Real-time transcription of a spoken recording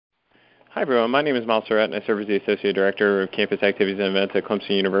Hi, everyone. My name is Miles Surratt, and I serve as the Associate Director of Campus Activities and Events at Clemson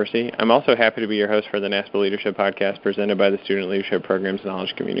University. I'm also happy to be your host for the NASPA Leadership Podcast presented by the Student Leadership Programs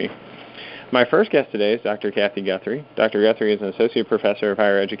Knowledge Community. My first guest today is Dr. Kathy Guthrie. Dr. Guthrie is an Associate Professor of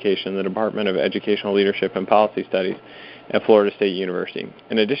Higher Education in the Department of Educational Leadership and Policy Studies at Florida State University.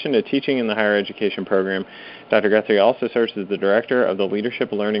 In addition to teaching in the higher education program, Dr. Guthrie also serves as the Director of the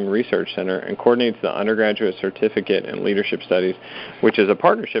Leadership Learning Research Center and coordinates the Undergraduate Certificate in Leadership Studies, which is a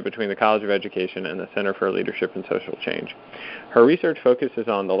partnership between the College of Education and the Center for Leadership and Social Change. Her research focuses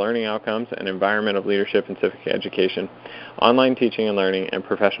on the learning outcomes and environment of leadership and civic education, online teaching and learning, and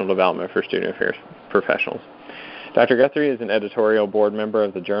professional development for student affairs professionals. Dr. Guthrie is an editorial board member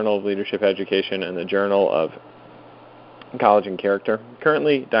of the Journal of Leadership Education and the Journal of College and Character.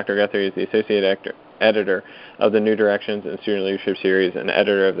 Currently, Dr. Guthrie is the Associate Editor of the New Directions and Student Leadership Series and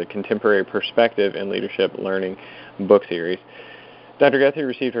editor of the Contemporary Perspective in Leadership Learning book series. Dr. Guthrie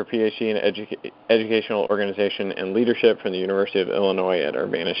received her Ph.D. in Educational Organization and Leadership from the University of Illinois at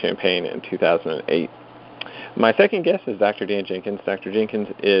Urbana-Champaign in 2008. My second guest is Dr. Dan Jenkins. Dr. Jenkins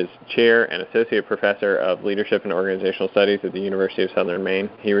is Chair and Associate Professor of Leadership and Organizational Studies at the University of Southern Maine.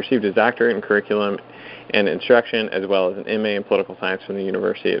 He received his doctorate in Curriculum and Instruction, as well as an MA in Political Science from the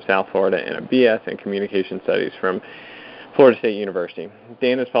University of South Florida and a BS in Communication Studies from Florida State University.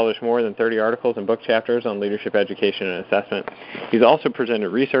 Dan has published more than 30 articles and book chapters on leadership education and assessment. He's also presented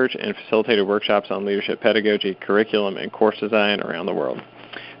research and facilitated workshops on leadership pedagogy, curriculum, and course design around the world.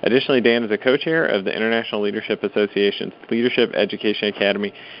 Additionally, Dan is a co-chair of the International Leadership Association's Leadership Education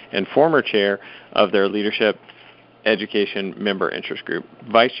Academy and former chair of their Leadership Education Member Interest Group,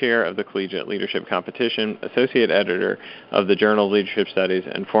 vice chair of the Collegiate Leadership Competition, associate editor of the Journal of Leadership Studies,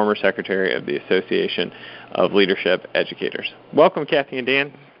 and former secretary of the Association of Leadership Educators. Welcome, Kathy and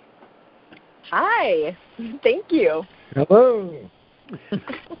Dan. Hi. Thank you. Hello.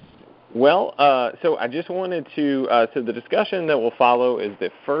 Well, so I just wanted to, so the discussion that will follow is the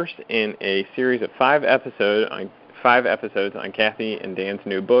first in a series of five episodes on Kathy and Dan's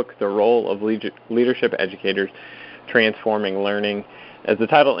new book, The Role of Leadership Educators, Transforming Learning. As the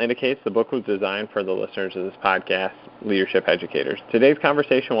title indicates, the book was designed for the listeners of this podcast, Leadership Educators. Today's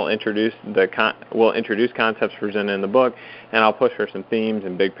conversation will introduce concepts presented in the book, and I'll push for some themes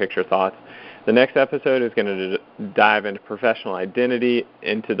and big picture thoughts. The next episode is going to dive into the professional identity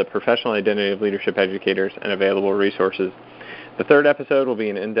of leadership educators and available resources. The third episode will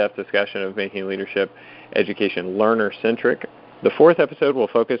be an in-depth discussion of making leadership education learner-centric. The fourth episode will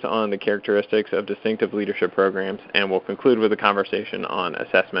focus on the characteristics of distinctive leadership programs, and we'll conclude with a conversation on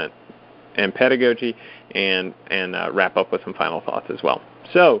assessment and pedagogy, and wrap up with some final thoughts as well.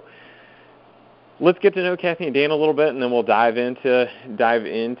 So let's get to know Kathy and Dan a little bit, and then we'll dive into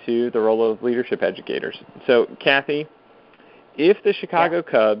the role of leadership educators. So, Kathy, if the Chicago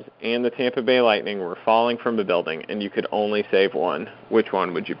Cubs and the Tampa Bay Lightning were falling from a building and you could only save one, which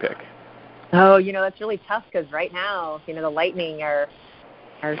one would you pick? Oh, that's really tough because right now, the Lightning are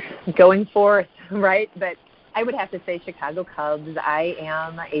going forth, right? But I would have to say Chicago Cubs. I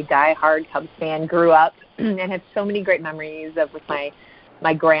am a diehard Cubs fan, grew up, and have so many great memories with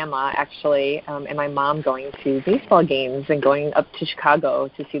my grandma, actually, and my mom going to baseball games and going up to Chicago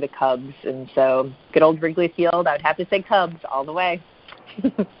to see the Cubs. And so good old Wrigley Field, I would have to say Cubs all the way.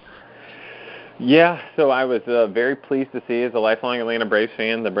 Yeah, so I was very pleased to see, as a lifelong Atlanta Braves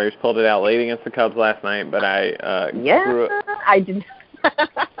fan, the Braves pulled it out late against the Cubs last night, but grew up. I did.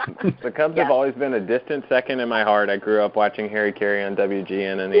 The Cubs have always been a distant second in my heart. I grew up watching Harry Carey on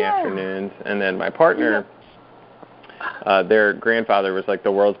WGN in the afternoons, and then my partner, their grandfather was like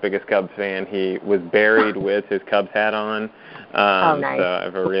the world's biggest Cubs fan. He was buried with his Cubs hat on. Nice. So I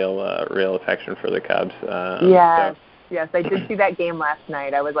have a real affection for the Cubs. Yes, I did see that game last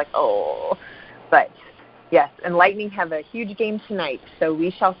night. I was like, oh. But, yes, and Lightning have a huge game tonight, so we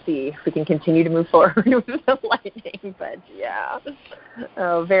shall see if we can continue to move forward with the Lightning.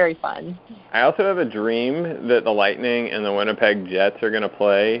 But, very fun. I also have a dream that the Lightning and the Winnipeg Jets are going to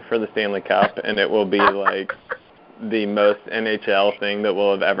play for the Stanley Cup, and it will be like the most NHL thing that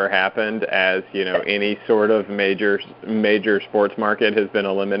will have ever happened, as, any sort of major sports market has been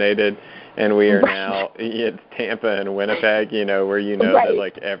eliminated. And we are now, it's Tampa and Winnipeg, where that,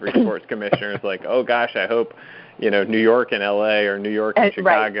 like, every sports commissioner is like, oh, gosh, I hope, New York and L.A. or New York and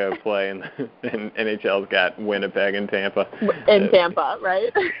Chicago play, and NHL's got Winnipeg and Tampa. Tampa,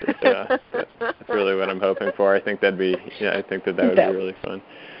 right? That's really what I'm hoping for. I think that would be really fun.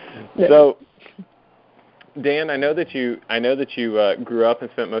 Yeah. So, Dan, I know that you grew up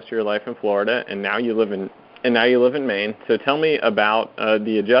and spent most of your life in Florida, and now you live in Maine. So tell me about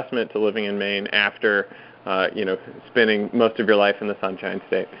the adjustment to living in Maine after spending most of your life in the Sunshine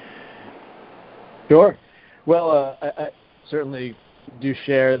State. Sure. Well, I certainly do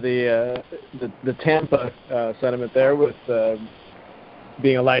share the Tampa sentiment there with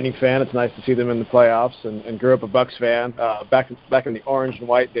being a Lightning fan. It's nice to see them in the playoffs, and grew up a Bucks fan back in the orange and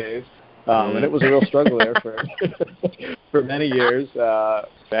white days. And it was a real struggle there for many years.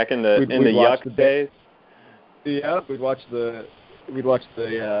 Back in the yuck days. Yeah, we'd watch the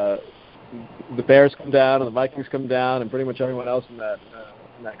Bears come down and the Vikings come down, and pretty much everyone else in that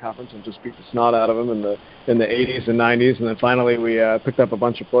conference, and just beat the snot out of them in the 80s and 90s. And then finally we picked up a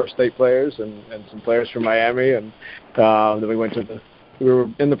bunch of Florida State players and some players from Miami, and then we were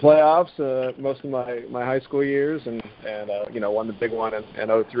in the playoffs most of my high school years, and won the big one in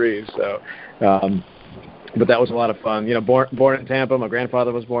 2003. So, but that was a lot of fun. Born in Tampa. My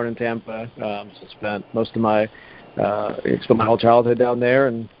grandfather was born in Tampa, so spent my whole childhood down there,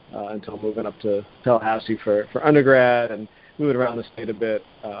 and until moving up to Tallahassee for undergrad, and moving around the state a bit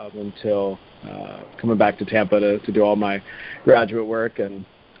until coming back to Tampa to do all my graduate work, and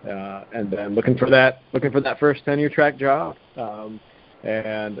then looking for that first tenure track job.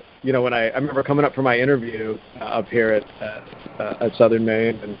 And when I remember coming up for my interview up here at Southern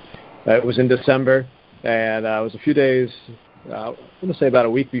Maine, and it was in December, and it was a few days, I'm going to say about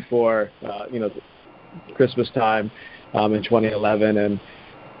a week before Christmas time in 2011, and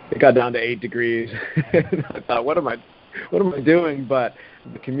it got down to 8 degrees. And I thought, what am I doing? But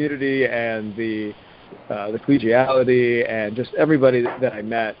the community and the collegiality and just everybody that I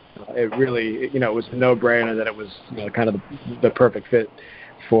met, it really, it was a no-brainer that it was kind of the perfect fit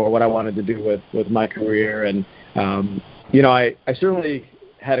for what I wanted to do with my career. And I certainly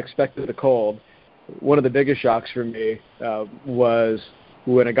had expected the cold. One of the biggest shocks for me was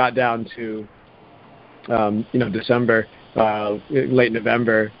when it got down to December, late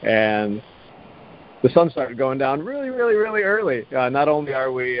November, and the sun started going down really, really, really early. Not only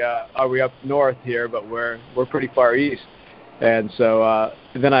are we up north here, but we're pretty far east. And so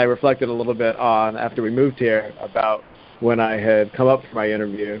then I reflected a little bit on, after we moved here, about when I had come up for my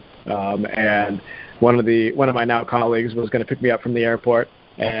interview, and one of my now colleagues was going to pick me up from the airport,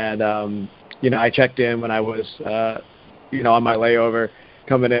 and I checked in when I was on my layover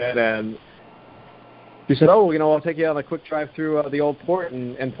coming in, and he said, I'll take you on a quick drive through the old port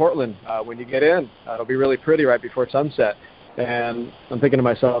in Portland when you get in. It'll be really pretty right before sunset. And I'm thinking to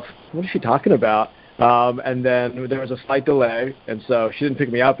myself, what is she talking about? And then there was a slight delay, and so she didn't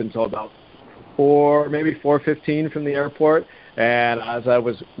pick me up until about 4:15 from the airport. And as I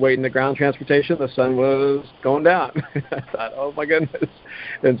was waiting the ground transportation, the sun was going down. I thought, oh my goodness.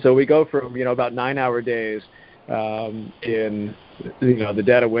 And so we go from about 9-hour days in the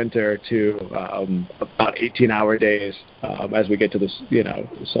dead of winter to about 18-hour days as we get to this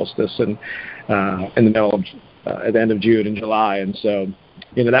solstice and in the middle of at the end of June and July. And so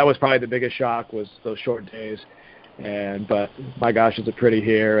that was probably the biggest shock, was those short days. But my gosh, is it pretty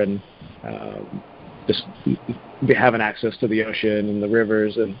here, and just having access to the ocean and the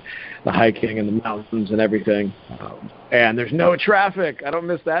rivers and the hiking and the mountains and everything. And there's no traffic. I don't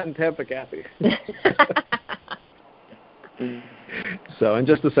miss that in Tampa, Kathy. So, and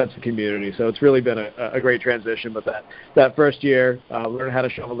just a sense of community. So it's really been a great transition. But that first year, learning how to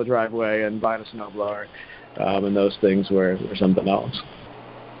shovel the driveway and buying a snowblower, and those things were something else.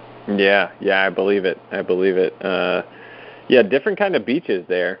 Yeah, I believe it. Different kind of beaches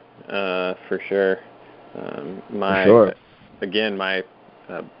there, for sure. My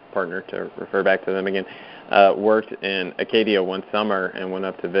partner, to refer back to them again, worked in Acadia one summer and went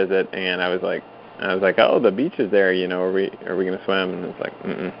up to visit, and I was like, oh, the beach is there, are we going to swim? And it's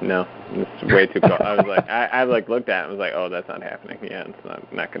like, no, it's way too cold. I was like, I looked at it and was like, oh, that's not happening. Yeah,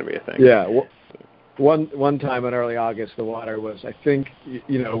 it's not going to be a thing. Yeah. One time in early August, the water was, I think,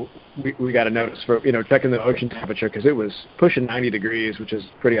 we got a notice for, checking the ocean temperature, because it was pushing 90 degrees, which is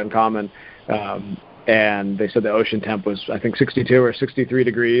pretty uncommon. And they said the ocean temp was, I think, 62 or 63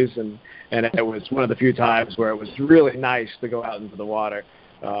 degrees. And it was one of the few times where it was really nice to go out into the water.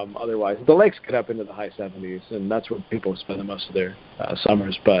 Otherwise, the lakes get up into the high 70s, and that's where people spend the most of their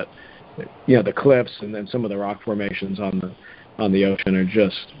summers. But, the cliffs and then some of the rock formations on the ocean are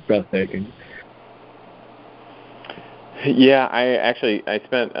just breathtaking. Yeah, I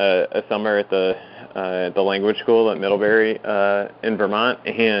spent a summer at the language school at Middlebury in Vermont,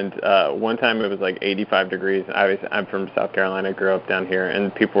 and one time it was like 85 degrees. I'm from South Carolina, grew up down here,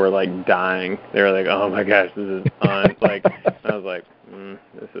 and people were like dying. They were like, "Oh my gosh, this is on!" Like, I was like,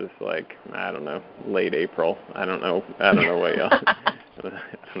 "This is like, I don't know, late April. I don't know what y'all. I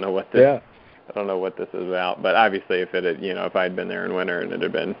don't know what this. Yeah. I don't know what this is about." But obviously, if it had, if I'd been there in winter and it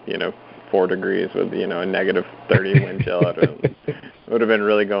had been, 4 degrees with, a negative 30 wind chill, it would have been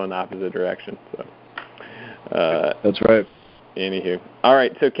really going the opposite direction. So. That's right. Anywho. All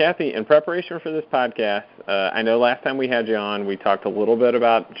right, so Kathy, in preparation for this podcast, I know last time we had you on, we talked a little bit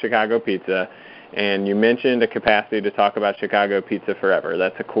about Chicago pizza, and you mentioned a capacity to talk about Chicago pizza forever.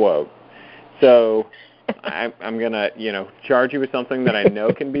 That's a quote. So I'm going to, charge you with something that I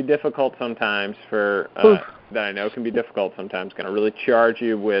know can be difficult sometimes Going to really charge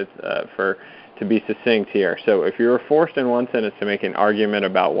you with to be succinct here. So if you were forced in one sentence to make an argument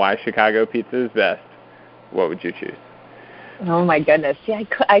about why Chicago pizza is best, what would you choose? Oh, my goodness. Yeah,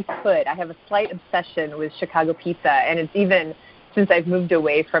 I could. I have a slight obsession with Chicago pizza, and it's even since I've moved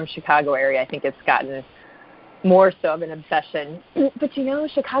away from Chicago area, I think it's gotten more so of an obsession. But,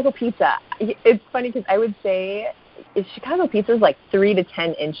 Chicago pizza, it's funny because I would say Chicago pizza is like 3 to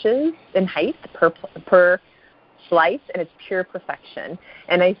 10 inches in height per slice, and it's pure perfection.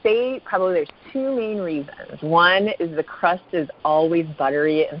 And I say probably there's two main reasons. One is the crust is always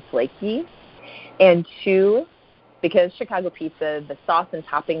buttery and flaky, and two, because Chicago pizza, the sauce and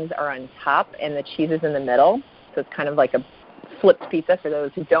toppings are on top and the cheese is in the middle, so it's kind of like a flipped pizza for those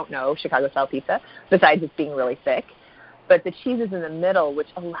who don't know Chicago-style pizza, besides it being really thick. But the cheese is in the middle, which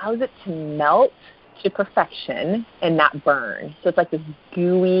allows it to melt to perfection and not burn. So it's like this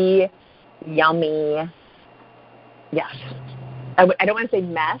gooey, yummy, yes. I don't want to say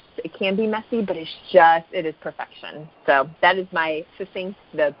mess. It can be messy, but it is perfection. So that is my succinct,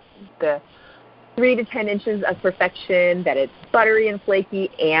 the 3 to 10 inches of perfection, that it's buttery and flaky,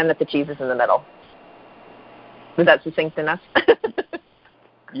 and that the cheese is in the middle. Was that succinct enough?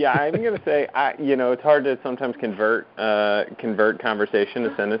 Yeah, I'm going to say, it's hard to sometimes convert conversation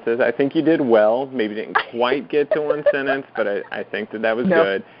to sentences. I think you did well. Maybe didn't quite get to one sentence, but I think that was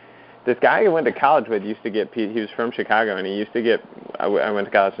good. This guy I went to college with used to get pizza. He was from Chicago, and he used to get, I went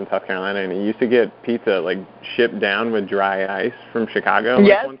to college in South Carolina, and he used to get pizza, like, shipped down with dry ice from Chicago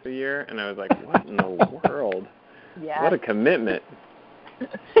once a year. And I was like, what in the world? Yeah. What a commitment.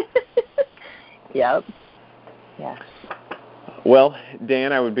 Yep. Yes. Well,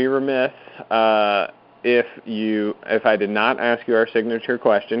 Dan, I would be remiss if I did not ask you our signature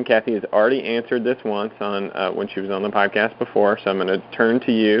question. Kathy has already answered this once on when she was on the podcast before, so I'm going to turn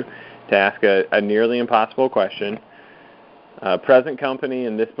to you to ask a nearly impossible question. Present company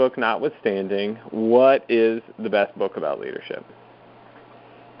and this book notwithstanding, what is the best book about leadership?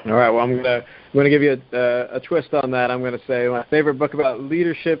 All right. Well, I'm going to give you a twist on that. I'm going to say my favorite book about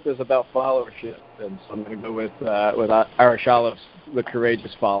leadership is about followership, and so I'm going to go with Ira Shalof's The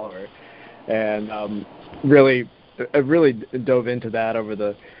Courageous Follower, and I really dove into that over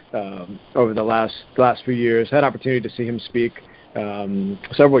the last few years. Had an opportunity to see him speak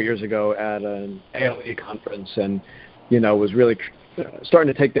several years ago at an ALE conference, and was really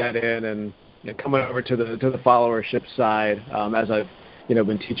starting to take that in and coming over to the followership side as I've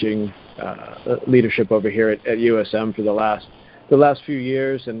been teaching leadership over here at USM for the last few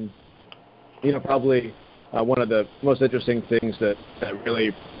years, and probably one of the most interesting things that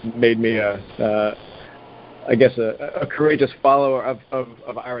really made me a courageous follower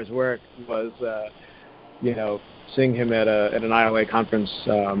of Ira's work was seeing him at an ILA conference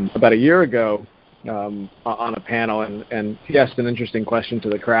about a year ago on a panel, and he asked an interesting question to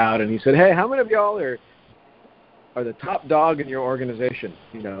the crowd, and he said, "Hey, how many of y'all are the top dog in your organization?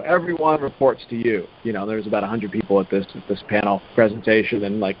 Everyone reports to you." There's about 100 people at this panel presentation,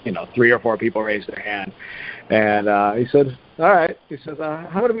 and 3 or 4 people raised their hand. And he said, "All right." He says,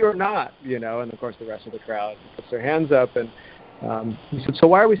 "How many of you are not?" And of course the rest of the crowd puts their hands up, and he said, "So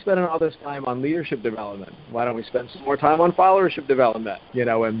why are we spending all this time on leadership development? Why don't we spend some more time on followership development?"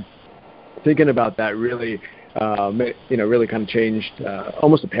 And thinking about that really really kind of changed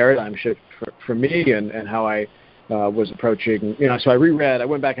almost a paradigm shift for me and how I was approaching, so I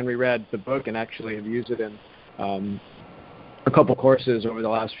went back and reread the book, and actually have used it in a couple courses over the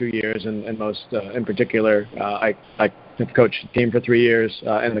last few years, and most in particular, I have coached a team for 3 years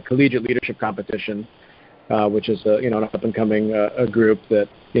in the collegiate leadership competition, which is an up-and-coming group that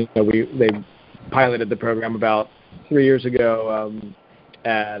they piloted the program about 3 years ago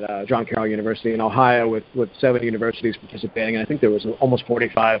at John Carroll University in Ohio with 7 universities participating, and I think there was almost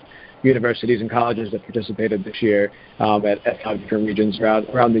 45 universities and colleges that participated this year at 5 different regions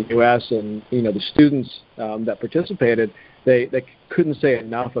around the U.S. And the students that participated, they couldn't say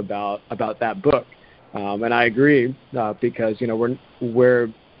enough about that book, and I agree because we're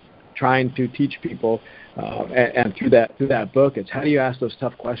trying to teach people, and through that book, it's how do you ask those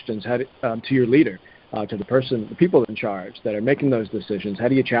tough questions to your leader, to the people in charge that are making those decisions. How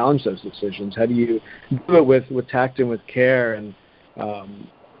do you challenge those decisions? How do you do it with tact and with care, and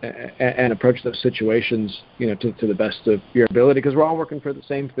and approach those situations, to the best of your ability, because we're all working for the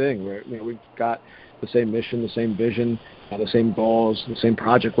same thing. We've got the same mission, the same vision, the same goals, the same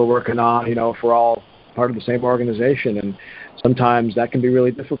project we're working on. If we're all part of the same organization, and sometimes that can be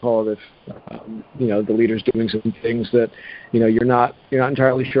really difficult if the leader's doing some things that you're not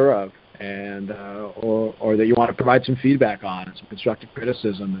entirely sure of, and or that you want to provide some feedback on, and some constructive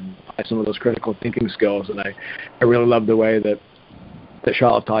criticism, and apply some of those critical thinking skills. And I really love the way that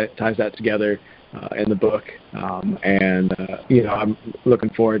Charlotte ties that together in the book, and I'm looking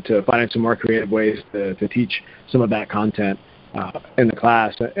forward to finding some more creative ways to teach some of that content in the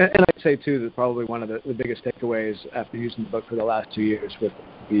class. And I'd say too that probably one of the biggest takeaways after using the book for the last 2 years with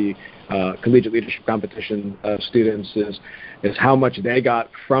the collegiate leadership competition students is how much they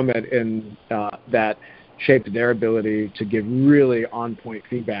got from it, and that shaped their ability to give really on-point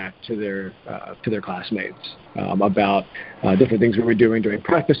feedback to their classmates about different things we were doing during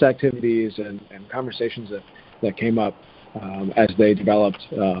practice activities and conversations that came up as they developed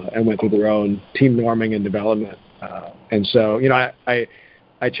and went through their own team norming and development. And so,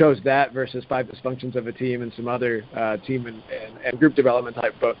 I chose that versus 5 Dysfunctions of a Team and some other team and group development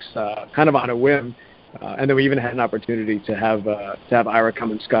type books, kind of on a whim. And then we even had an opportunity to have Ira come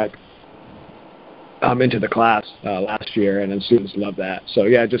and Skype into the class last year, and then students loved that. So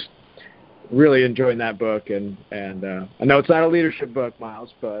yeah, just really enjoying that book, and I know it's not a leadership book,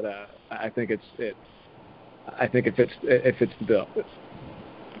 Miles, but I think it fits the bill.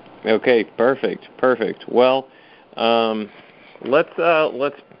 Okay, perfect. Well, let's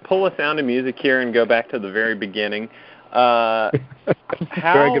pull us down to music here and go back to the very beginning. Very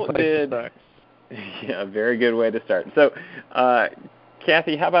good place to start. Yeah, very good way to start. So,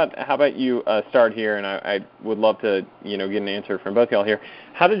 Kathy, how about you start here, and I would love to get an answer from both y'all here.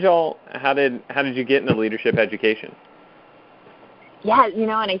 How did you get into leadership education? Yeah,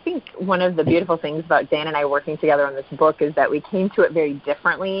 and I think one of the beautiful things about Dan and I working together on this book is that we came to it very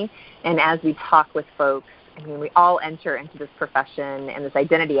differently. And as we talk with folks, we all enter into this profession and this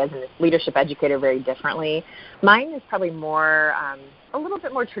identity as a leadership educator very differently. Mine is probably more, a little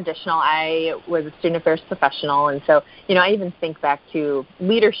bit more traditional. I was a student affairs professional, and so, I even think back to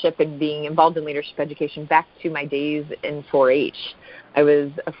leadership and being involved in leadership education back to my days in 4-H. I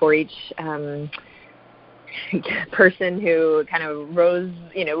was a 4-H person who kind of rose,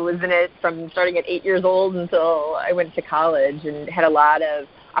 was in it from starting at 8 years old until I went to college, and had a lot of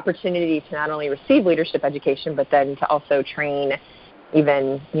opportunity to not only receive leadership education, but then to also train.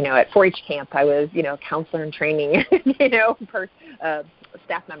 Even, at 4-H camp, I was, counselor in training, per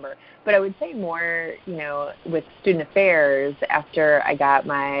staff member. But I would say more, with student affairs, after I got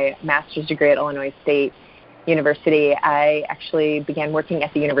my master's degree at Illinois State University, I actually began working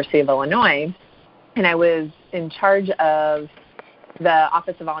at the University of Illinois, and I was in charge of the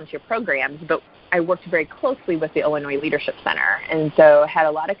Office of Volunteer Programs, but I worked very closely with the Illinois Leadership Center, and so had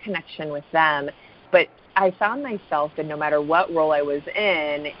a lot of connection with them. But I found myself, and no matter what role I was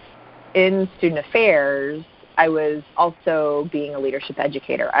in student affairs, I was also being a leadership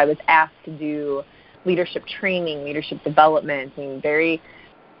educator. I was asked to do leadership training, leadership development,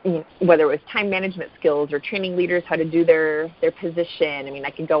 whether it was time management skills or training leaders how to do their position.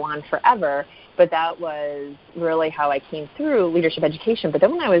 I could go on forever, but that was really how I came through leadership education. But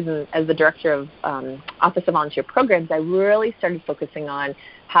then when I was as the director of Office of Volunteer Programs, I really started focusing on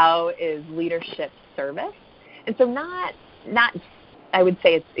how is leadership service. And so not I would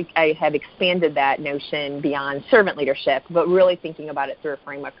say I have expanded that notion beyond servant leadership, but really thinking about it through a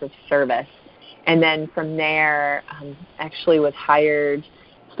framework of service. And then from there, actually was hired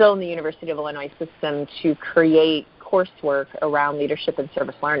still in the University of Illinois system to create coursework around leadership and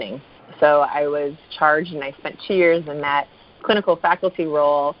service learning. So I was charged, and I spent 2 years in that clinical faculty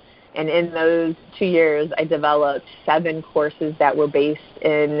role. And in those 2 years, I developed 7 courses that were based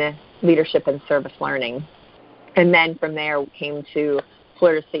in leadership and service learning. And then from there, came to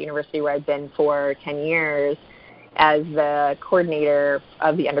Florida State University, where I've been for 10 years as the coordinator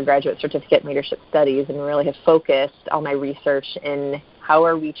of the undergraduate certificate in leadership studies, and really have focused all my research in how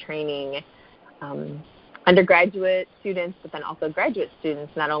are we training undergraduate students, but then also graduate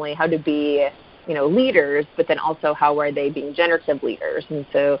students, not only how to be, leaders, but then also how are they being generative leaders. And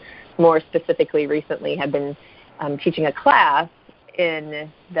so more specifically recently have been teaching a class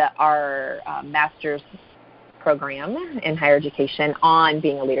in our master's program in higher education on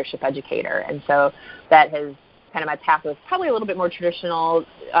being a leadership educator. And so that has kind of, my path was probably a little bit more traditional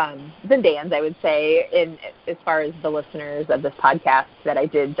than Dan's, I would say, in as far as the listeners of this podcast, that I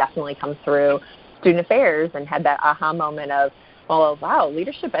did definitely come through student affairs and had that aha moment of, well, wow,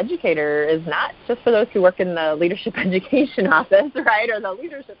 leadership educator is not just for those who work in the leadership education office, right, or the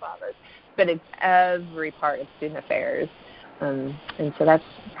leadership office, but it's every part of student affairs. And so that's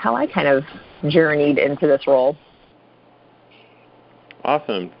how I kind of journeyed into this role.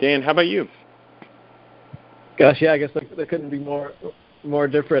 Awesome. Dan, how about you? Gosh, yeah, I guess that couldn't be more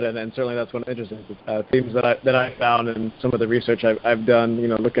different, and certainly that's one of the interesting themes that I found in some of the research I've done,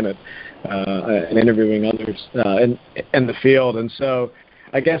 looking at and interviewing others in the field. And so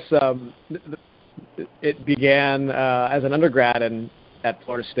I guess it began as an undergrad at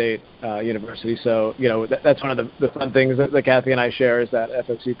Florida State University. So, that's one of the fun things that Kathy and I share, is that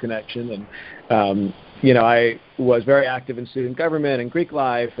FSU connection. And, I was very active in student government and Greek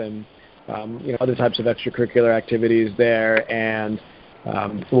life and, other types of extracurricular activities there. And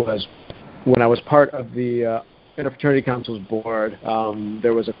was when I was part of the Interfraternity Council's board,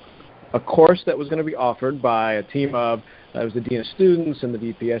 there was a course that was going to be offered by a team of, it was the Dean of Students and the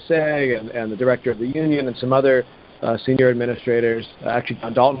DPSA and the Director of the Union and some other senior administrators. Actually,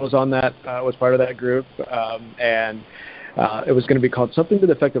 John Dalton was on that, was part of that group. And it was going to be called something to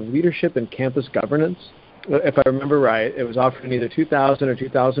the effect of Leadership in Campus Governance. If I remember right, it was offered in either 2000 or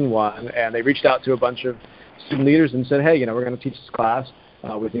 2001, and they reached out to a bunch of student leaders and said, hey, we're going to teach this class.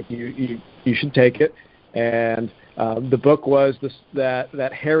 We think you should take it. And the book was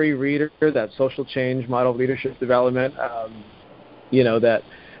that Harry Reeder, that social change model of leadership development, that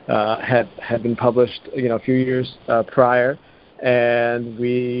had been published, a few years prior. And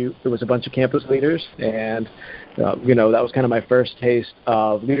there was a bunch of campus leaders, and that was kind of my first taste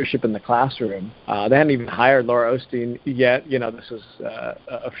of leadership in the classroom. They hadn't even hired Laura Osteen yet. This was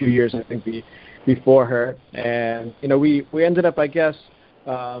a few years, I think, before her. And we ended up, I guess,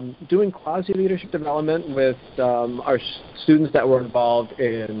 doing quasi-leadership development with our students that were involved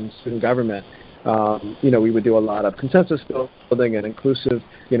in student government. We would do a lot of consensus building and inclusive,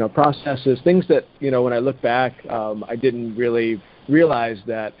 processes, things that, when I look back, I didn't really realize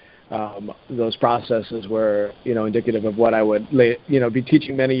that those processes were, indicative of what I would, be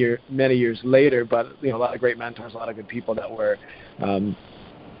teaching many years later. But, a lot of great mentors, a lot of good people that were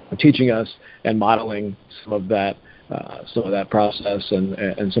teaching us and modeling some of that process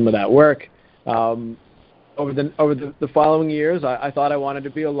and some of that work. Over the following years, I thought I wanted to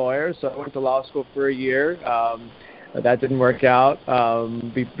be a lawyer, so I went to law school for a year. That didn't work out.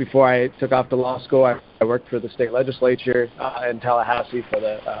 Before I took off to law school, I worked for the state legislature in Tallahassee for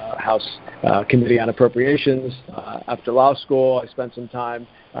the House Committee on Appropriations. After law school, I spent some time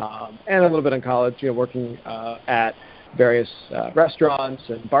and a little bit in college, working at various restaurants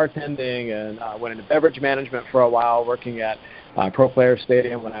and bartending, and went into beverage management for a while, working at Pro Player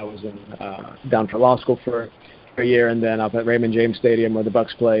Stadium when I was down for law school for a year, and then up at Raymond James Stadium where the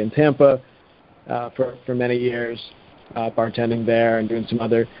Bucks play in Tampa for many years, bartending there and doing some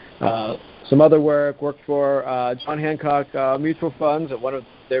other work. Worked for John Hancock Mutual Funds at one of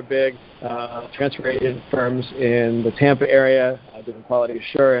their big transfer agent firms in the Tampa area, doing quality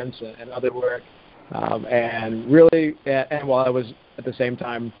assurance and other work. And while I was at the same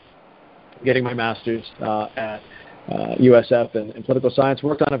time getting my master's at USF in political science,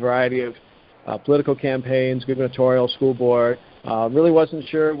 worked on a variety of political campaigns, gubernatorial, school board. Really wasn't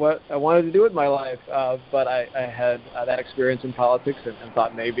sure what I wanted to do with my life, but I had that experience in politics and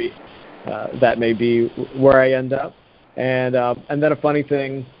thought maybe that may be where I end up. And then a funny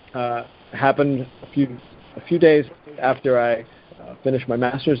thing happened a few days after I finished my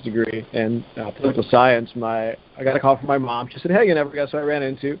master's degree in political science. I got a call from my mom. She said, "Hey, you never guess who I ran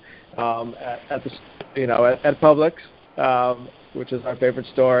into at Publix, which is our favorite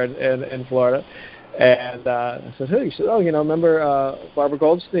store in Florida." And I said, "Hey," she said, "Oh, remember Barbara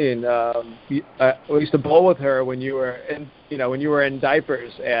Goldstein? We used to bowl with her when you were in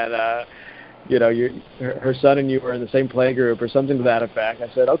diapers, and her son and you were in the same play group or something to that effect." I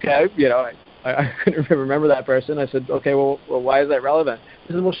said, "Okay, I couldn't remember that person." I said, "Okay, well, why is that relevant?"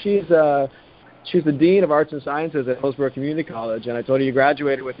 She said, "Well, she's the dean of arts and sciences at Hillsborough Community College, and I told her you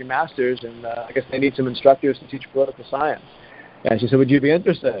graduated with your master's, and I guess they need some instructors to teach political science." And she said, "Would you be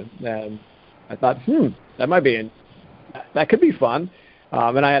interested?" And I thought, that could be fun.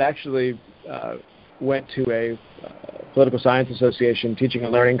 And I had actually went to a Political Science Association teaching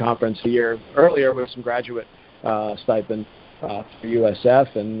and learning conference a year earlier with some graduate stipend for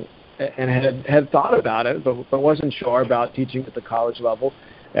USF, and had thought about it, but wasn't sure about teaching at the college level.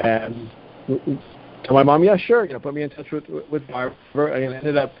 And told my mom, "Yeah, sure, put me in touch with Barbara," and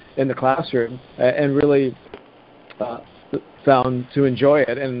ended up in the classroom and really found to enjoy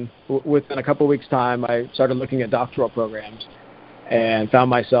it. And within a couple of weeks' time, I started looking at doctoral programs and found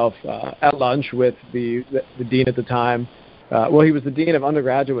myself at lunch with the dean at the time, he was the Dean of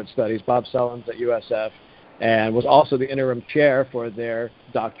Undergraduate Studies, Bob Sullins at USF, and was also the interim chair for their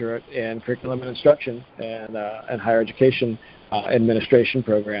doctorate in curriculum and instruction and higher education administration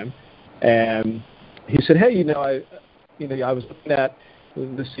program. And he said, hey, I was looking at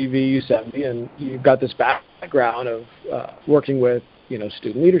the CV you sent me, and you've got this background of working with,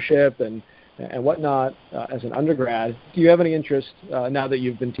 student leadership and whatnot as an undergrad. Do you have any interest now that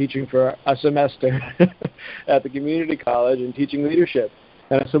you've been teaching for a semester at the community college and teaching leadership?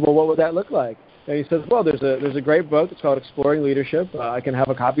 And I said, well, what would that look like? And he says, well, there's a great book. It's called Exploring Leadership. I can have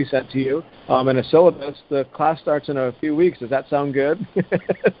a copy sent to you. And a syllabus. The class starts in a few weeks. Does that sound good?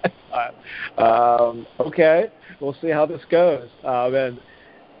 Okay, we'll see how this goes. And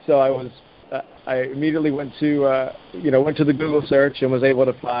so I immediately went to the Google search and was able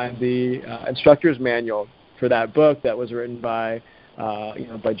to find the instructor's manual for that book that was written by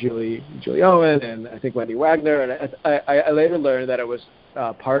Julie Owen and I think Wendy Wagner. And I later learned that it was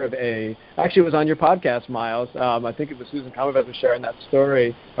part of actually it was on your podcast, Miles. I think it was Susan Commonwealth was sharing that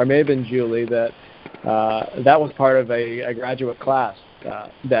story, or may have been Julie, that was part of a graduate class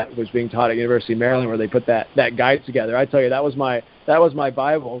that was being taught at University of Maryland, where they put that guide together. I tell you, that was my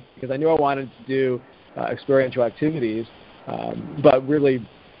Bible, because I knew I wanted to do experiential activities, but really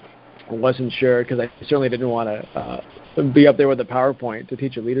I wasn't sure, because I certainly didn't want to be up there with a PowerPoint to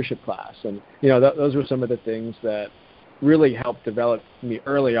teach a leadership class. And those were some of the things that really helped develop me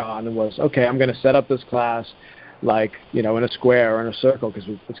early on. Was, okay, I'm going to set up this class like, in a square or in a circle, because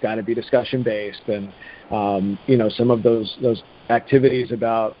it's got to be discussion based, and some of those activities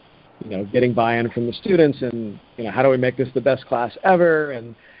about getting buy-in from the students, and how do we make this the best class ever,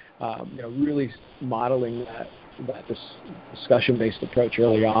 and really modeling that discussion based approach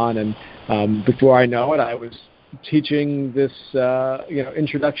early on. And before I know it, I was teaching this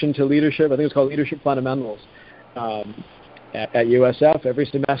introduction to leadership. I think it's called Leadership Fundamentals at USF every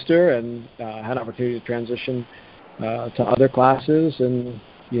semester, and had an opportunity to transition to other classes, and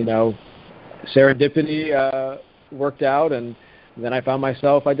serendipity worked out, and then I found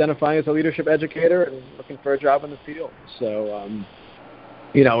myself identifying as a leadership educator and looking for a job in the field. So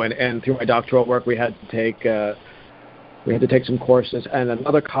and through my doctoral work, we had to take some courses at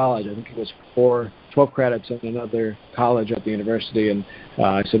another college. I think it was 12 credits in another college at the university, and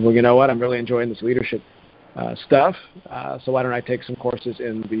I said, well, you know what, I'm really enjoying this leadership stuff, so why don't I take some courses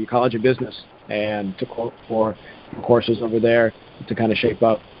in the College of Business, and took 4 courses over there to kind of shape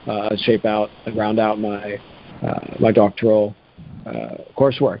out and round out my doctoral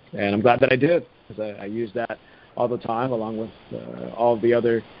coursework. And I'm glad that I did, because I use that all the time, along with all of the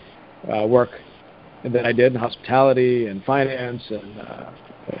other work that I did in hospitality and finance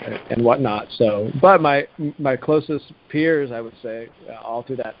and whatnot. So, but my closest peers, I would say, all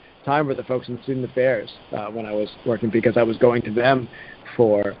through that time, were the folks in student affairs when I was working, because I was going to them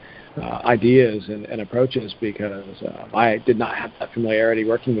for ideas and approaches, because I did not have that familiarity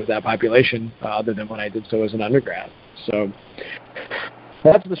working with that population other than when I did so as an undergrad. So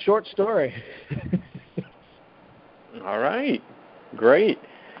that's the short story. All right, great.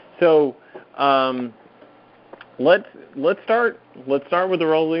 So let's start with the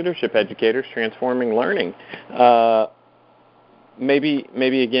role of leadership educators transforming learning. Maybe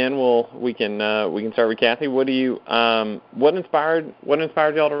again we can start with Kathy. What inspired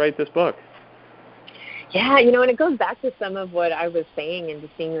y'all to write this book? Yeah, and it goes back to some of what I was saying, and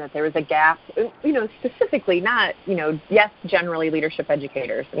just seeing that there was a gap, specifically not, yes, generally leadership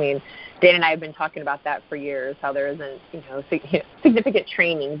educators. I mean, Dan and I have been talking about that for years, how there isn't, significant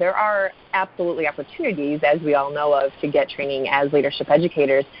training. There are absolutely opportunities, as we all know of, to get training as leadership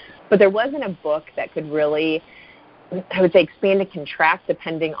educators, but there wasn't a book that could really, I would say, expand and contract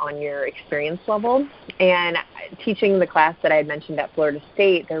depending on your experience level. And teaching the class that I had mentioned at Florida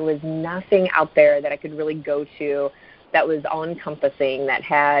State, there was nothing out there that I could really go to that was all-encompassing, that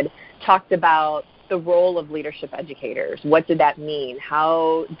had talked about the role of leadership educators. What did that mean?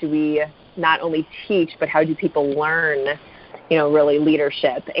 How do we not only teach, but how do people learn, really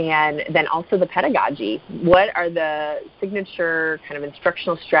leadership? And then also the pedagogy. What are the signature kind of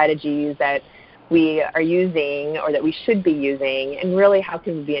instructional strategies that we are using, or that we should be using, and really how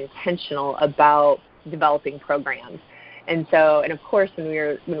can we be intentional about developing programs? And of course, when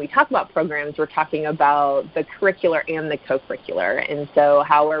we talk about programs, we're talking about the curricular and the co-curricular. And so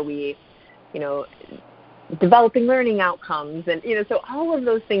how are we, developing learning outcomes, and so all of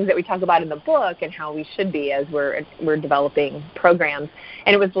those things that we talk about in the book, and how we should be as we're developing programs.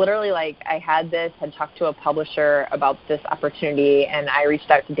 And it was literally like I had talked to a publisher about this opportunity, and I reached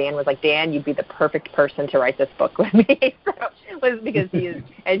out to Dan, was like, Dan, you'd be the perfect person to write this book with me. So it was because he is,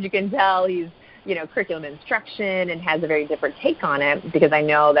 as you can tell, he's curriculum instruction and has a very different take on it, because I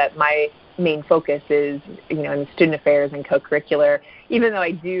know that my main focus is, in student affairs and co-curricular, even though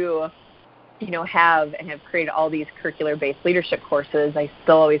I do, have created all these curricular-based leadership courses, I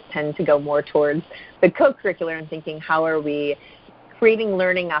still always tend to go more towards the co-curricular and thinking, how are we creating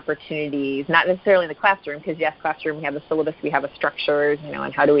learning opportunities, not necessarily in the classroom, because yes, classroom, we have the syllabus, we have a structure,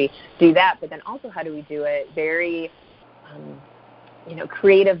 and how do we do that, but then also how do we do it very,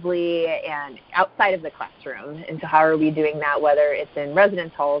 creatively and outside of the classroom. And so how are we doing that, whether it's in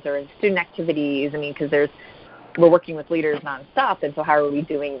residence halls or in student activities? Because we're working with leaders nonstop, and so how are we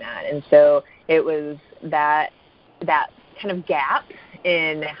doing that? And so it was that kind of gap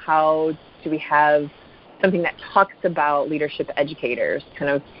in how do we have something that talks about leadership educators, kind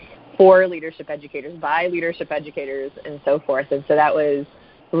of for leadership educators, by leadership educators, and so forth. And so that was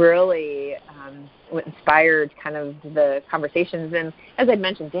really what inspired kind of the conversations. And as I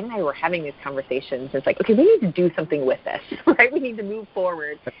mentioned, Dan and I were having these conversations. It's like, okay, we need to do something with this, right? We need to move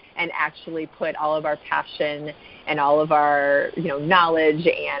forward and actually put all of our passion and all of our, knowledge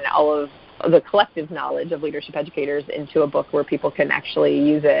and all of the collective knowledge of leadership educators into a book where people can actually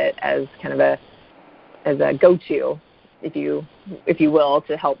use it as kind of a go-to, if you will,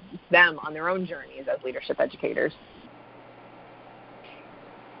 to help them on their own journeys as leadership educators.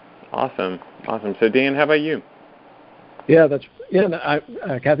 Awesome. So Dan, how about you? Yeah,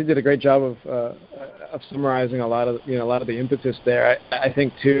 Kathy did a great job of summarizing a lot of the impetus there. I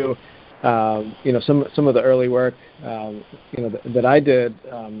think too, some of the early work, that I did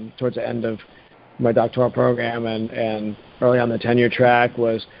towards the end of my doctoral program and early on the tenure track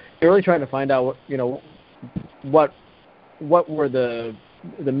was really trying to find out what were the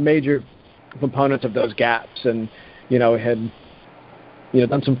major components of those gaps, and had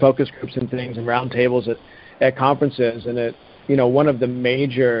done some focus groups and things and roundtables at conferences, and one of the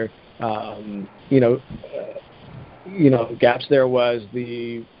major gaps there was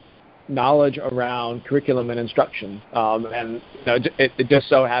the knowledge around curriculum and instruction, and it just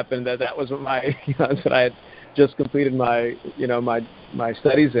so happened that was what that I had just completed my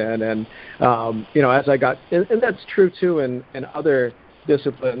studies in, and as I got, and that's true too in other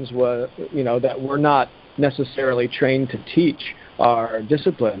disciplines, that we're not necessarily trained to teach our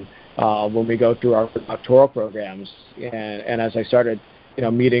discipline when we go through our doctoral programs, and as I started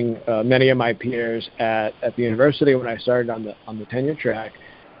meeting many of my peers at the university when I started on the tenure track,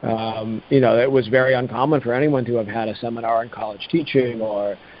 it was very uncommon for anyone to have had a seminar on college teaching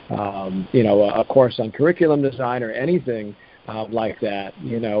or a course on curriculum design or anything like that,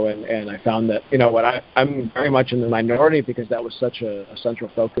 and I found that, I'm very much in the minority because that was such a central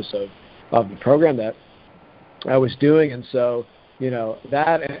focus of the program that I was doing. And so,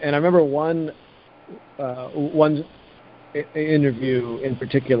 that, and I remember one interview in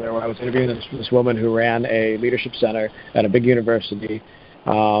particular where I was interviewing this woman who ran a leadership center at a big university,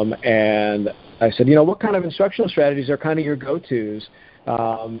 and I said, what kind of instructional strategies are kind of your go-tos,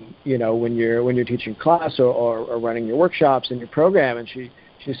 when you're teaching class or running your workshops in your program? And she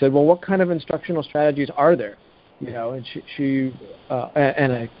said, well, what kind of instructional strategies are there? And she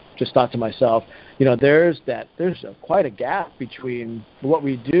and I just thought to myself, there's quite a gap between what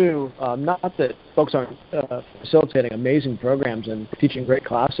we do. Not that folks aren't facilitating amazing programs and teaching great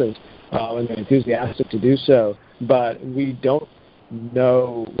classes and they're enthusiastic to do so, but we don't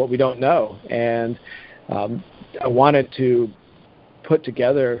know what we don't know. And I wanted to put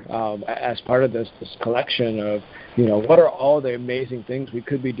together as part of this collection of what are all the amazing things we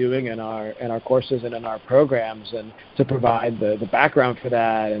could be doing in our courses and in our programs, and to provide the background for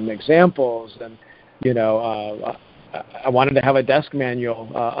that and examples. And I wanted to have a desk manual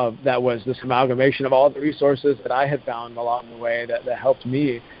of that was this amalgamation of all the resources that I had found along the way that helped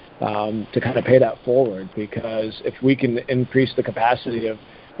me to kind of pay that forward, because if we can increase the capacity of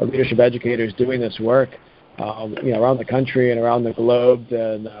leadership educators doing this work around the country and around the globe,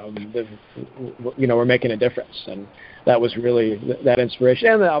 then we're making a difference. And that was really that inspiration,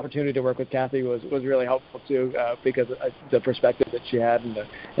 and the opportunity to work with Kathy was really helpful too, because the perspective that she had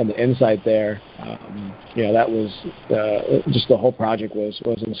and the insight there, that was just the whole project was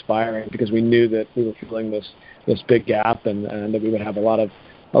inspiring, because we knew that we were filling this big gap, and that we would have a lot of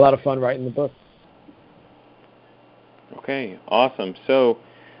fun writing the book. Okay, awesome. So,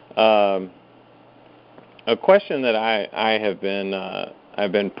 a question that I have been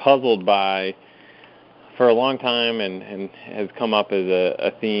I've been puzzled by for a long time, and has come up as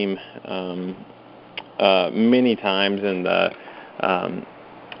a theme many times in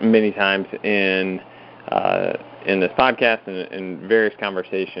this podcast and in various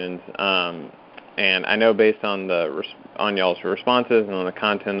conversations, And I know based on on y'all's responses and on the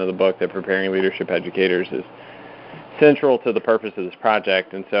content of the book that preparing leadership educators is central to the purpose of this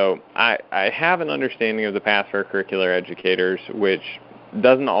project. And so I have an understanding of the path for curricular educators, which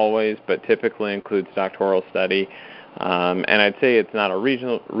doesn't always, but typically includes doctoral study. And I'd say it's not a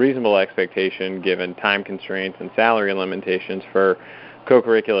reasonable expectation given time constraints and salary limitations for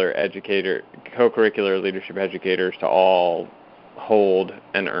co-curricular leadership educators to all hold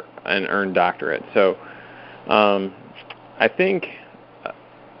and earn doctorate. So I think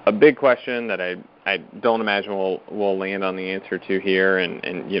a big question that I don't imagine we'll land on the answer to here,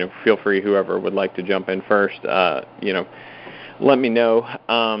 and feel free, whoever would like to jump in first, let me know.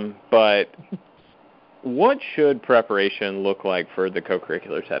 But what should preparation look like for the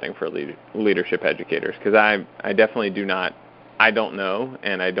co-curricular setting for leadership educators? Because I definitely I don't know,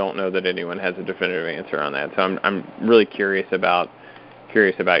 and I don't know that anyone has a definitive answer on that. So I'm really curious about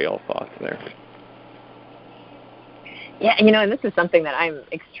y'all's thoughts there. Yeah, and this is something that I'm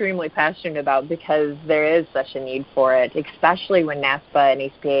extremely passionate about because there is such a need for it, especially when NASPA and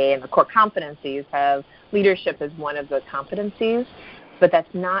ACPA and the core competencies have leadership as one of the competencies. But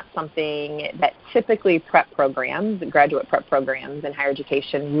that's not something that typically prep programs, graduate prep programs in higher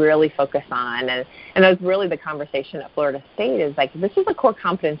education really focus on. And that's really the conversation at Florida State is like, this is a core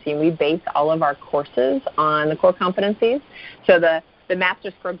competency, and we base all of our courses on the core competencies. So the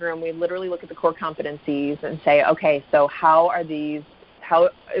master's program, we literally look at the core competencies and say, okay, so how is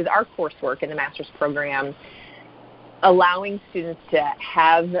our coursework in the master's program allowing students to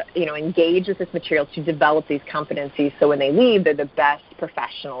have, engage with this material to develop these competencies so when they leave, they're the best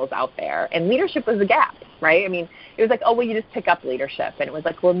professionals out there. And leadership was a gap, right? I mean, it was like, oh, well, you just pick up leadership. And it was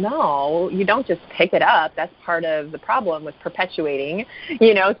like, well, no, you don't just pick it up. That's part of the problem with perpetuating,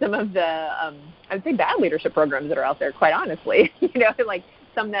 some of the, I would say, bad leadership programs that are out there, quite honestly, like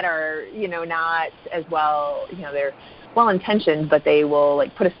some that are, not as well, they're well-intentioned, but they will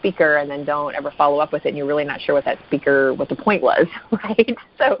like put a speaker and then don't ever follow up with it, and you're really not sure what the point was, right?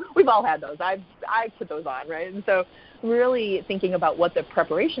 So we've all had those. I put those on, right? And so really thinking about what the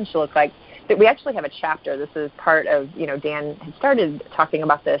preparation should look like, that we actually have a chapter. This is part of, Dan had started talking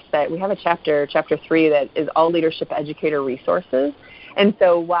about this, that we have a chapter 3, that is all leadership educator resources. And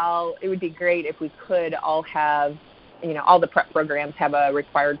so while it would be great if we could all have, all the prep programs have a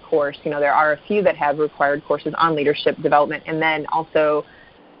required course. There are a few that have required courses on leadership development and then also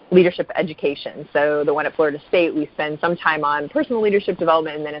leadership education. So the one at Florida State, we spend some time on personal leadership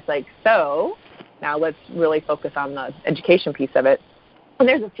development, and then it's like, so now let's really focus on the education piece of it. And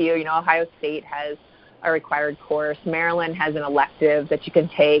there's a few, Ohio State has a required course. Maryland has an elective that you can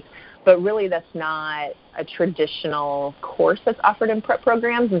take, but really that's not a traditional course that's offered in prep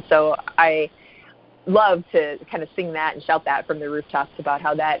programs. And so I love to kind of sing that and shout that from the rooftops about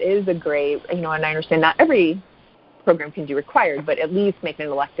how that is a great, and I understand not every program can do required, but at least make it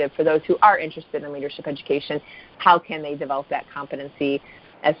an elective for those who are interested in leadership education. How can they develop that competency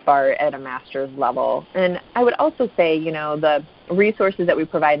as far at a master's level? And I would also say, the resources that we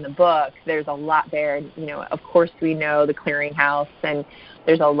provide in the book, there's a lot there. Of course, we know the Clearinghouse, and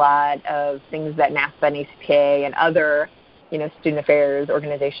there's a lot of things that NASPA and ACPA and other student affairs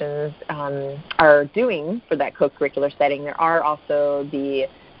organizations are doing for that co-curricular setting. There are also the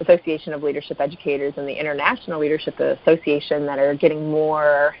Association of Leadership Educators and the International Leadership Association that are getting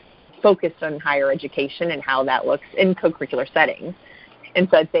more focused on higher education and how that looks in co-curricular settings. And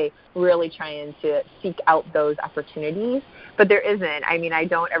so I'd say really trying to seek out those opportunities. But there isn't. I mean, I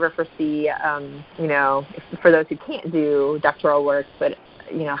don't ever foresee, for those who can't do doctoral work, but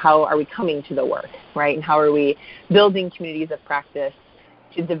how are we coming to the work, right? And how are we building communities of practice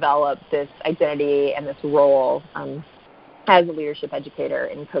to develop this identity and this role as a leadership educator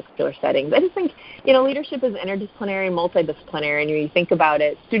in co-curricular settings? I just think, leadership is interdisciplinary, multidisciplinary, and when you think about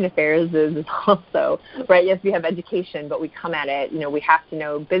it, student affairs is also, right? Yes, we have education, but we come at it, we have to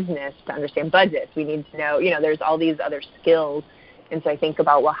know business to understand budgets. We need to know, there's all these other skills. And so I think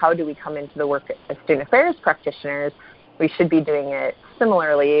about, well, how do we come into the work as student affairs practitioners? We should be doing it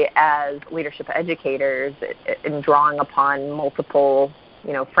similarly as leadership educators in drawing upon multiple,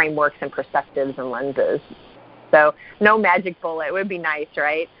 frameworks and perspectives and lenses. So no magic bullet. It would be nice,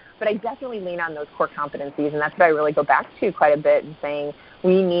 right? But I definitely lean on those core competencies, and that's what I really go back to quite a bit and saying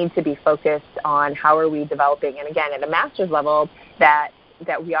we need to be focused on how are we developing, and again, at a master's level, that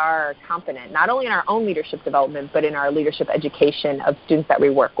we are competent, not only in our own leadership development, but in our leadership education of students that we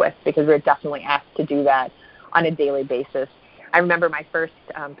work with, because we're definitely asked to do that on a daily basis. I remember my first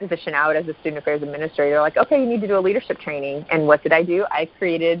position out as a student affairs administrator, like, okay, you need to do a leadership training. And what did I do? I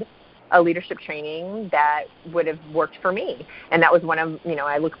created a leadership training that would have worked for me. And that was one of,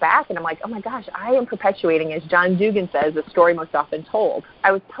 I look back and I'm like, oh my gosh, I am perpetuating, as John Dugan says, the story most often told.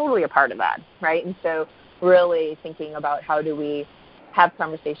 I was totally a part of that, right? And so really thinking about how do we have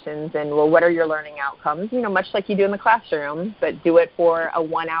conversations and, well, what are your learning outcomes? Much like you do in the classroom, but do it for a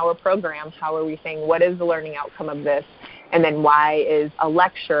 1-hour program. How are we saying, what is the learning outcome of this? And then why is a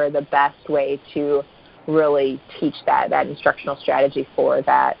lecture the best way to really teach that instructional strategy for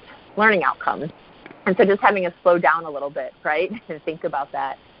that learning outcome? And so just having us slow down a little bit, right, and think about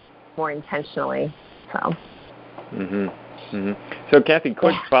that more intentionally. So. So, Kathy,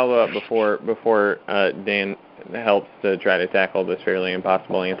 quick follow-up before Dan helps to try to tackle this fairly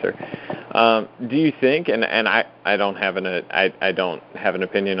impossible answer. Do you think, and I don't have an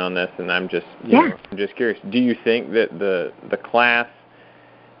opinion on this, and I'm just I'm just curious. Do you think that the class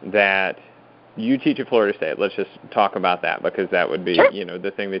that you teach at Florida State, let's just talk about that because that would be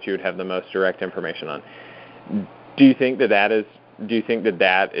the thing that you would have the most direct information on. Do you think that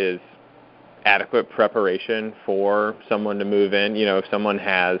is adequate preparation for someone to move in? If someone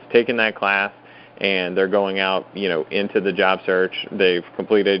has taken that class and they're going out, into the job search, they've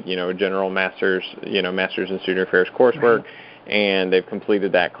completed, a general master's in student affairs coursework, and they've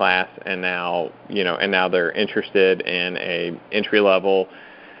completed that class, and now they're interested in a entry-level,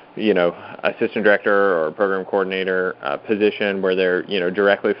 assistant director or program coordinator position where they're,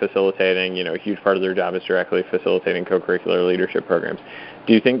 directly facilitating, a huge part of their job is directly facilitating co-curricular leadership programs.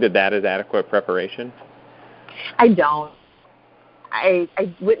 Do you think that is adequate preparation? I don't. I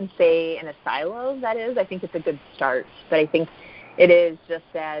wouldn't say in a silo that is. I think it's a good start, but I think it is just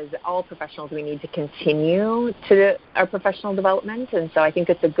as all professionals, we need to continue to our professional development, and so I think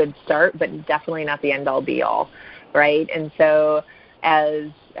it's a good start, but definitely not the end-all, be-all, right? And so as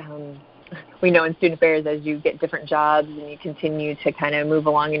we know in student affairs, as you get different jobs and you continue to kind of move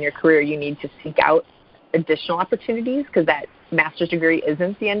along in your career, you need to seek out additional opportunities because that master's degree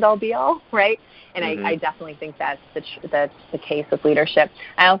isn't the end-all, be-all, right? And I definitely think that's the case with leadership.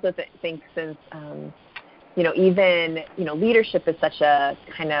 I also think since, even, leadership is such a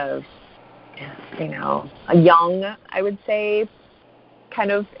kind of, a young, I would say,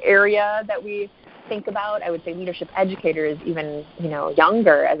 kind of area that we think about. I would say leadership educator is even,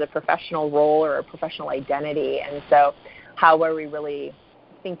 younger as a professional role or a professional identity. And so how are we really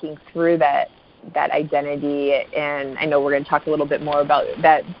thinking through that identity? And I know we're going to talk a little bit more about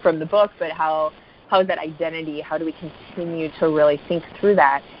that from the book, but how is that identity? How do we continue to really think through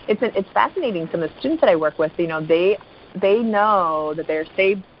that? It's fascinating. Some of the students that I work with, they know that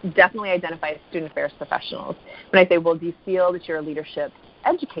they definitely identify as student affairs professionals. When I say, well, do you feel that you're a leadership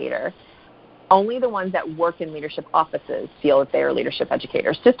educator? Only the ones that work in leadership offices feel that they are leadership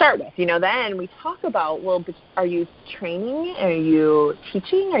educators to start with. Then we talk about, well, are you training? Are you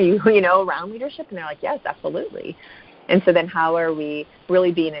teaching? Are you, around leadership? And they're like, yes, absolutely. And so then how are we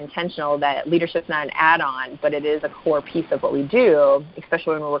really being intentional that leadership's not an add-on, but it is a core piece of what we do,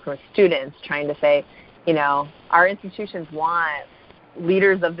 especially when we're working with students, trying to say, our institutions want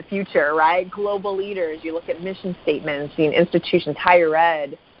leaders of the future, right? Global leaders. You look at mission statements, institutions, higher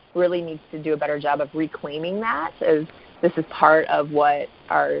ed really needs to do a better job of reclaiming that, as this is part of what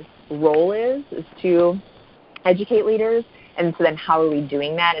our role is to educate leaders. And so then how are we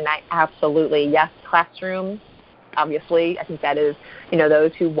doing that? And I absolutely, yes, classroom, obviously. I think that is,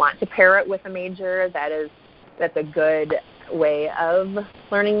 those who want to pair it with a major, that's a good way of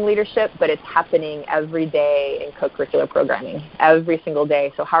learning leadership, but it's happening every day in co-curricular programming, every single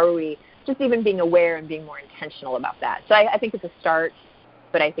day. So how are we just even being aware and being more intentional about that? So I think it's a start,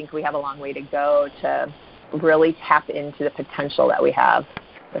 but I think we have a long way to go to really tap into the potential that we have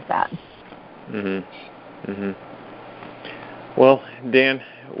with that. Well, Dan,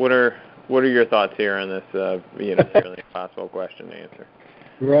 what are your thoughts here on this, fairly impossible question to answer?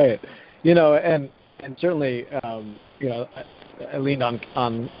 Right. And certainly, I leaned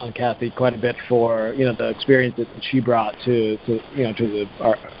on Kathy quite a bit for, the experience that she brought to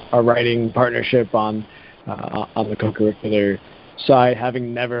our writing partnership on the co-curricular side,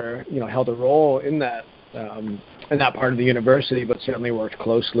 having never, held a role in that part of the university, but certainly worked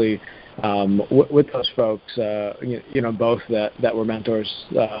closely with those folks, both that were mentors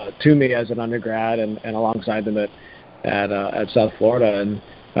to me as an undergrad and alongside them at South Florida.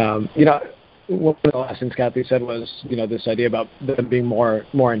 And, one of the last things Kathy said was, this idea about them being more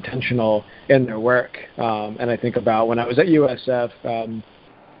intentional in their work. And I think about when I was at USF,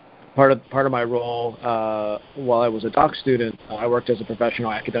 part of my role while I was a doc student, I worked as a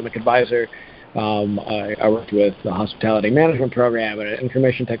professional academic advisor I worked with the hospitality management program and an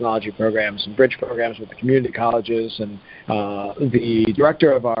information technology program, some bridge programs with the community colleges, and the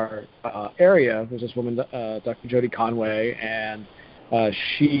director of our area was this woman, Dr. Jody Conway, and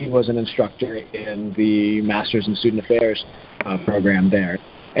she was an instructor in the Masters in Student Affairs program there.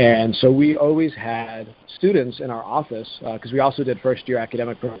 And so we always had students in our office, because we also did first-year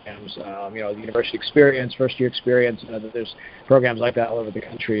academic programs, the University Experience, first-year experience, there's programs like that all over the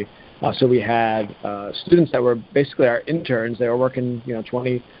country. So we had students that were basically our interns. They were working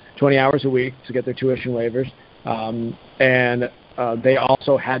 20 hours a week to get their tuition waivers. And they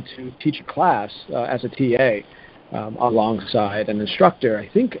also had to teach a class as a TA alongside an instructor, I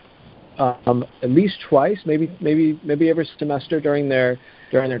think at least twice, maybe every semester during their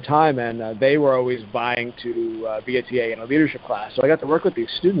time, and they were always vying to be a TA in a leadership class. So I got to work with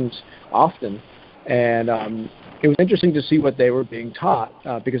these students often, and it was interesting to see what they were being taught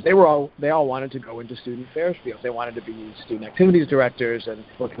because they all wanted to go into student affairs fields. They wanted to be student activities directors and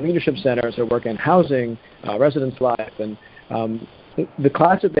work in leadership centers or work in housing, residence life, and the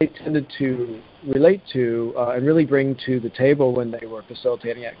class that they tended to relate to and really bring to the table when they were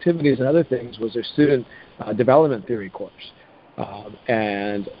facilitating activities and other things was their student development theory course.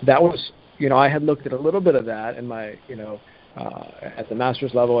 And that was, I had looked at a little bit of that in my, at the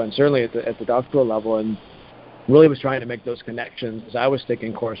master's level and certainly at the doctoral level, and really was trying to make those connections as I was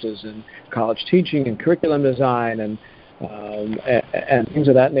taking courses in college teaching and curriculum design and things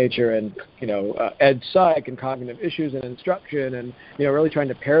of that nature, and ed psych and cognitive issues and instruction, and really trying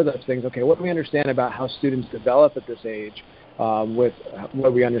to pair those things. Okay, what do we understand about how students develop at this age with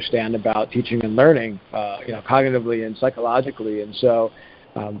what we understand about teaching and learning, cognitively and psychologically? And so,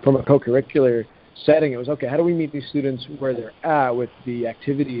 from a co-curricular setting, it was okay. How do we meet these students where they're at with the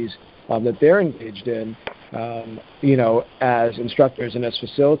activities that they're engaged in, as instructors and as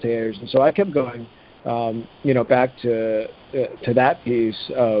facilitators? And so I kept going. Back to that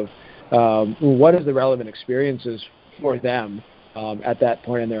piece of what is the relevant experiences for them at that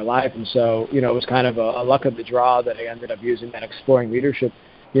point in their life. And so, it was kind of a luck of the draw that I ended up using that Exploring Leadership,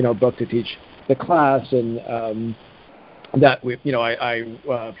 book to teach the class. And that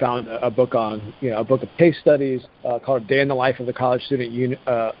I found a book on, a book of case studies called Day in the Life of the College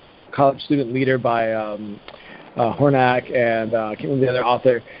Student Leader by Hornak, and I can't remember the other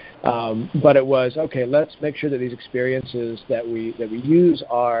author. But it was, okay, let's make sure that these experiences that we use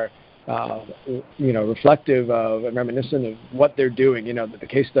are, reflective of and reminiscent of what they're doing, that the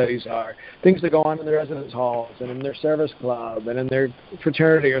case studies are things that go on in their residence halls and in their service club and in their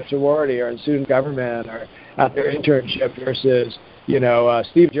fraternity or sorority or in student government or at their internship versus,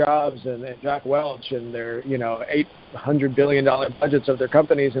 Steve Jobs and Jack Welch and their, $800 billion budgets of their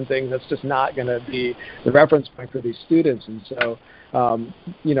companies and things. That's just not going to be the reference point for these students. And so,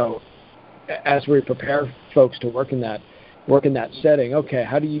 as we prepare folks to work in that setting, okay,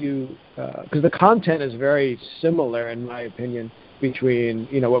 how do you, because the content is very similar, in my opinion, between,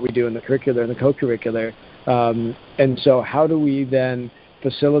 what we do in the curricular and the co-curricular. And so how do we then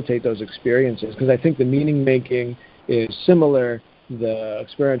facilitate those experiences? Because I think the meaning making is similar. The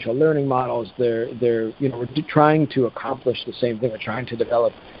experiential learning models, they're we're trying to accomplish the same thing. We're trying to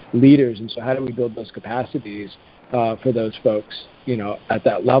develop leaders. And so how do we build those capacities for those folks, at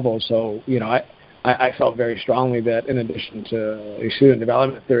that level? So, I felt very strongly that in addition to a student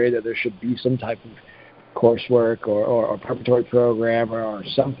development theory, that there should be some type of coursework or preparatory program or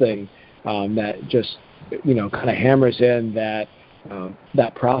something that just, kind of hammers in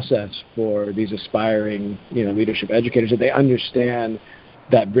that process for these aspiring, leadership educators, that they understand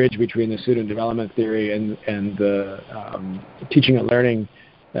that bridge between the student development theory and the teaching and learning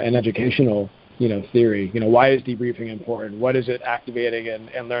and educational theory. Why is debriefing important? What is it activating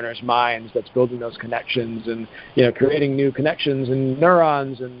in learners' minds that's building those connections and, creating new connections and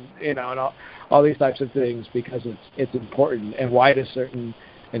neurons and, and all these types of things, because it's important. And why do certain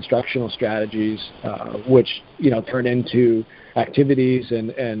instructional strategies, which, turn into activities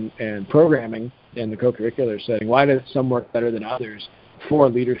and programming in the co-curricular setting, why do some work better than others for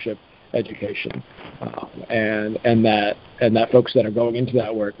leadership education? And that folks that are going into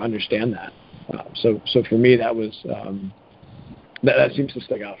that work understand that. So for me, that was that seems to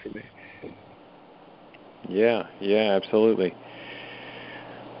stick out for me. Yeah, absolutely.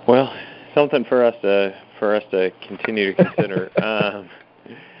 Well, something for us to continue to consider.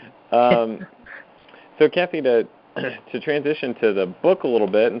 So, Kathy, to transition to the book a little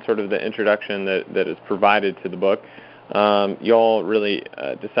bit and sort of the introduction that is provided to the book, y'all really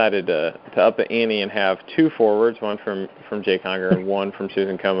decided to up the ante and have two forewords, one from Jay Conger and one from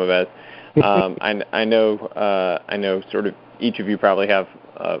Susan Comavez. I know sort of each of you probably have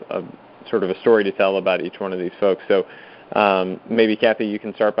a sort of a story to tell about each one of these folks. So maybe Kathy, you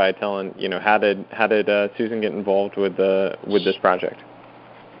can start by telling, how did Susan get involved with this project?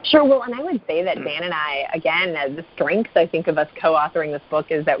 Sure. Well, and I would say that Dan and I, again, the strength, I think, of us co-authoring this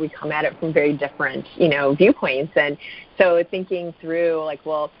book is that we come at it from very different, viewpoints. And so thinking through,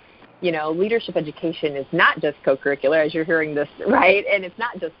 leadership education is not just co-curricular, as you're hearing this, right? And it's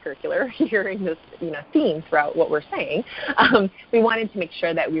not just curricular. You're hearing this, theme throughout what we're saying. We wanted to make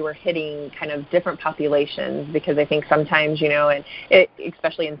sure that we were hitting kind of different populations, because I think sometimes,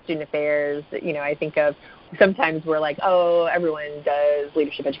 especially in student affairs, I think of sometimes we're like, oh, everyone does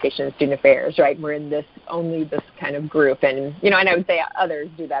leadership education and student affairs, right? We're in only this kind of group. And, and I would say others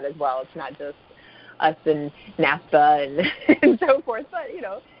do that as well. It's not just us and NASPA and so forth, but,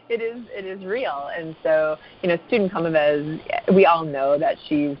 it is real. And so, student Comevez, we all know that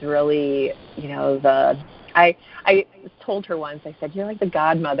she's really, I told her once, I said, you're like the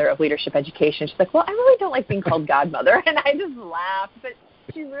godmother of leadership education. She's like, well, I really don't like being called godmother. And I just laughed. But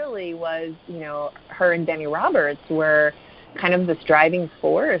she really was, her and Danny Roberts were kind of this driving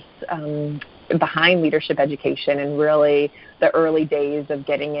force behind leadership education, and really the early days of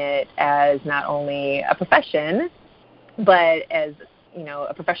getting it as not only a profession, but as,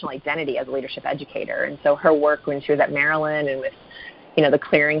 a professional identity as a leadership educator. And so her work when she was at Maryland and with, the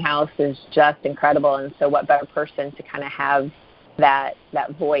Clearinghouse is just incredible. And so what better person to kind of have that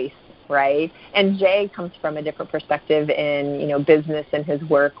voice, right? And Jay comes from a different perspective in, business and his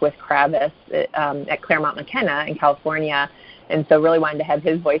work with Kravis at Claremont McKenna in California. And so really wanted to have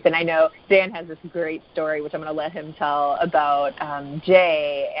his voice. And I know Dan has this great story, which I'm going to let him tell, about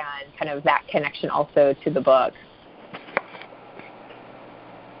Jay and kind of that connection also to the book.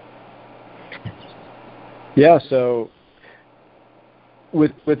 Yeah, so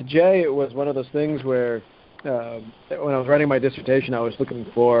with Jay, it was one of those things where when I was writing my dissertation, I was looking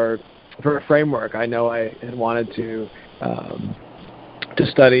for a framework. I know I had wanted to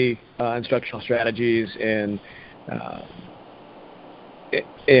study instructional strategies and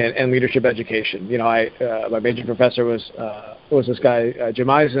leadership education. My major professor was this guy, Jim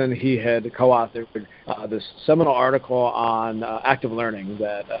Eisen. He had co-authored this seminal article on active learning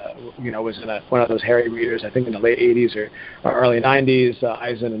that was in one of those Harry readers, I think in the late 80s or early 90s.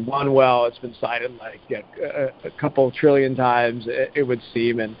 Eisen and Bonwell. It's been cited a couple trillion times, it would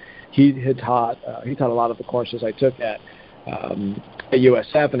seem. And he taught a lot of the courses I took at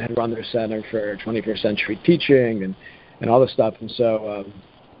USF, and had run their Center for 21st Century Teaching and all this stuff. And so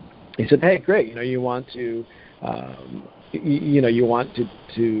he said, hey, great, you want to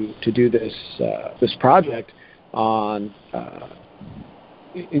do this project on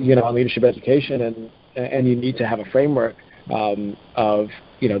on leadership education, and you need to have a framework of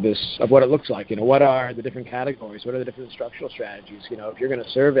what it looks like. What are the different categories? What are the different instructional strategies? If you're going to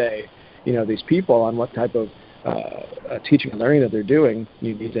survey these people on what type of teaching and learning that they're doing,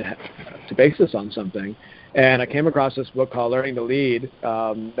 you need to base this on something. And I came across this book called Learning to Lead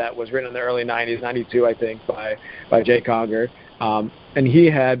that was written in the early 90s, 92, I think, by Jay Conger. And he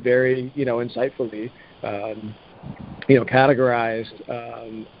had very, insightfully,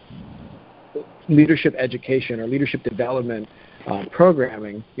 categorized leadership education or leadership development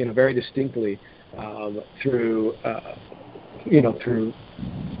programming, very distinctly through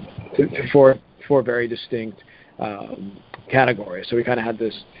four very distinct categories. So we kind of had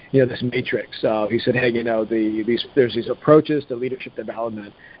this, this matrix. He said, hey, there's these approaches to leadership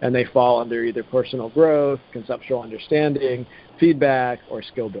development, and they fall under either personal growth, conceptual understanding, feedback, or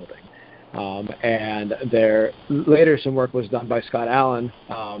skill building. And later some work was done by Scott Allen,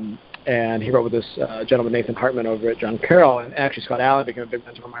 and he wrote with this gentleman, Nathan Hartman, over at John Carroll. And actually, Scott Allen became a big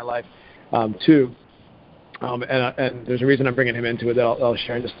mentor in my life, too. And there's a reason I'm bringing him into it that I'll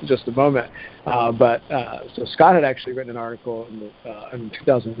share in just a moment. So Scott had actually written an article in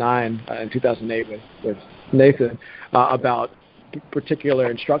 2009 and 2008 with Nathan about particular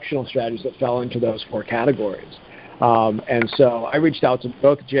instructional strategies that fell into those four categories. And so I reached out to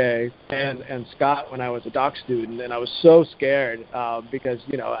both Jay and Scott when I was a doc student, and I was so scared because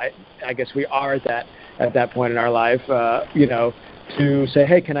I guess we are at that point in our life, to say,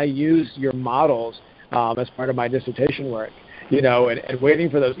 hey, can I use your models as part of my dissertation work, and waiting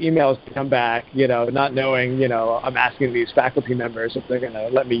for those emails to come back, not knowing, I'm asking these faculty members if they're going to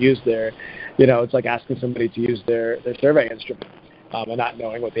let me use their, it's like asking somebody to use their survey instrument, and not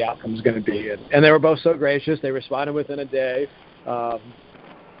knowing what the outcome is going to be. And they were both so gracious. They responded within a day,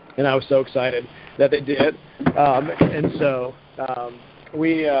 and I was so excited that they did. And so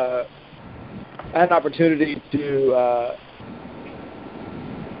we had an opportunity to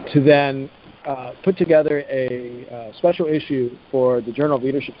then put together a special issue for the Journal of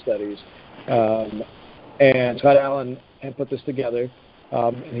Leadership Studies, and Scott Allen had put this together,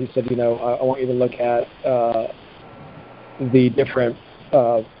 and he said, I want you to look at the different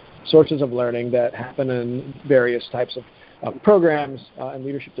sources of learning that happen in various types of programs and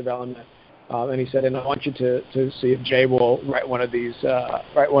leadership development. And he said, and I want you to see if Jay will write one of these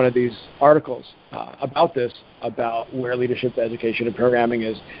articles about where leadership education and programming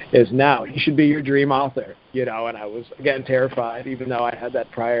is now. He should be your dream author, And I was again terrified, even though I had that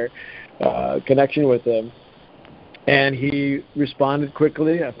prior connection with him. And he responded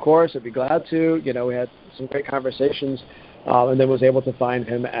quickly. Of course, I'd be glad to. We had some great conversations, and then was able to find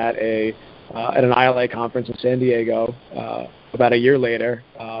him at an ILA conference in San Diego about a year later.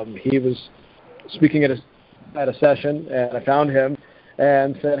 He was speaking at a session, and I found him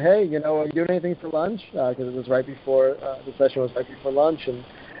and said, "Hey, are you doing anything for lunch?" Because it was right before the session was right before lunch, and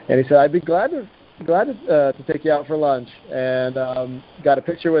he said, "I'd be glad to take you out for lunch." And got a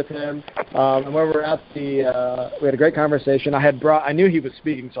picture with him. And when we were at we had a great conversation. I knew he was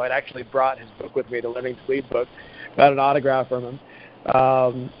speaking, so I'd actually brought his book with me, the Learning to Lead book. Got an autograph from him.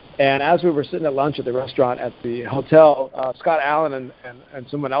 And as we were sitting at lunch at the restaurant at the hotel, Scott Allen and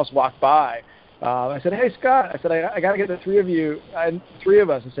someone else walked by. I said, "Hey, Scott," I said, I got to get the three of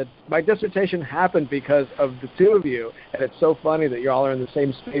us. I said, "My dissertation happened because of the two of you, and it's so funny that you all are in the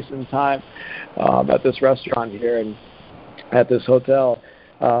same space and time at this restaurant here and at this hotel."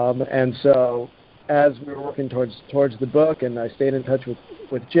 And so as we were working towards the book, and I stayed in touch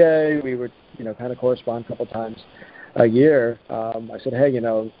with Jay, we would, kind of correspond a couple times a year. I said, "Hey,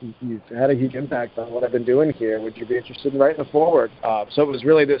 you've had a huge impact on what I've been doing here. Would you be interested in writing a foreword?" So it was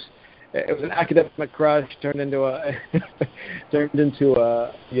really it was an academic crush turned into a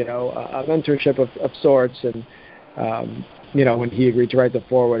mentorship of sorts. And when he agreed to write the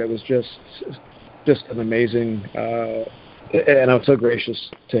foreword, it was just an amazing, and I was so gracious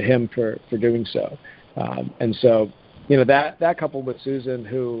to him for doing so. And so that coupled with Susan,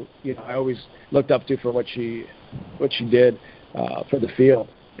 who I always looked up to for what she did for the field,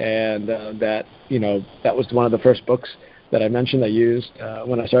 and that was one of the first books that I mentioned I used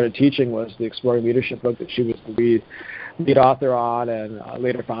when I started teaching, was the Exploring Leadership book that she was the lead author on, and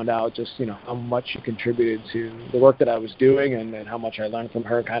later found out just how much she contributed to the work that I was doing, and how much I learned from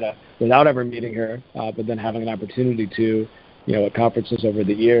her kind of without ever meeting her, but then having an opportunity to at conferences over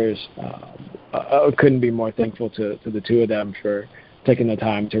the years. I couldn't be more thankful to the two of them for taking the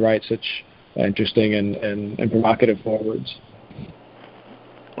time to write such interesting and provocative forewords.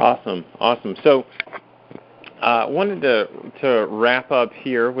 Awesome. So wanted to wrap up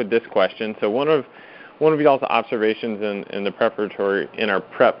here with this question. So one of y'all's observations in our preparatory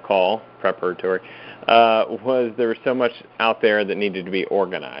was there was so much out there that needed to be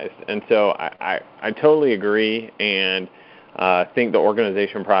organized. And so I totally agree, and think the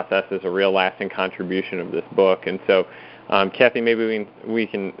organization process is a real lasting contribution of this book. And so, Kathy, maybe we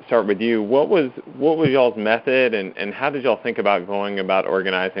can start with you. What was y'all's method, and how did y'all think about going about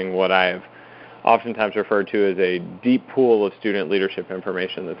organizing what I have oftentimes referred to as a deep pool of student leadership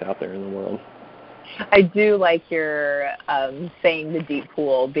information that's out there in the world? I do like your saying the deep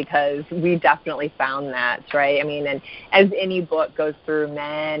pool, because we definitely found that, right? I mean, and as any book goes through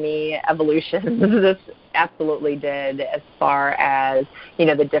many evolutions, this absolutely did, as far as,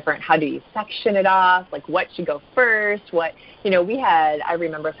 the different, how do you section it off, like what should go first, I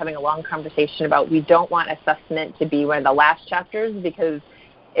remember us having a long conversation about we don't want assessment to be one of the last chapters, because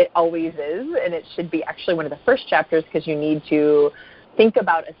it always is, and it should be actually one of the first chapters, because you need to think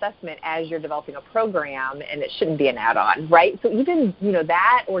about assessment as you're developing a program, and it shouldn't be an add-on, right? So even,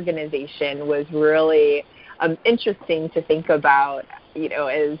 that organization was really interesting to think about,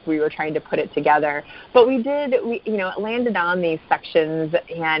 as we were trying to put it together. But we landed on these sections,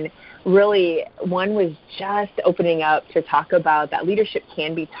 and really one was just opening up to talk about that leadership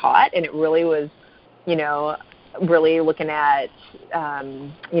can be taught, and it really was, really looking at,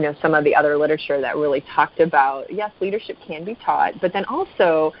 some of the other literature that really talked about, yes, leadership can be taught, but then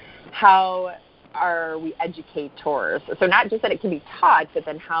also how are we educators? So not just that it can be taught, but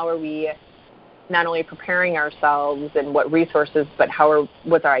then how are we not only preparing ourselves and what resources, but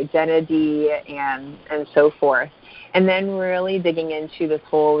what's our identity and so forth. And then really digging into this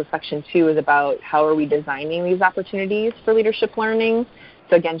whole section 2 is about how are we designing these opportunities for leadership learning.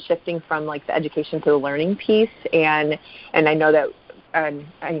 So again, shifting from like the education to the learning piece, and I know that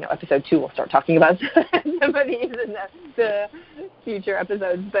episode 2 we'll start talking about some of these in the future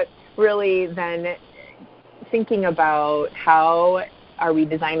episodes, but really then thinking about how are we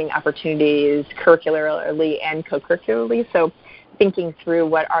designing opportunities curricularly and co-curricularly. So thinking through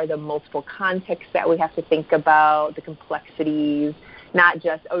what are the multiple contexts that we have to think about, the complexities, not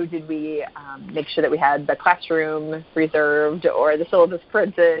just, did we make sure that we had the classroom reserved or the syllabus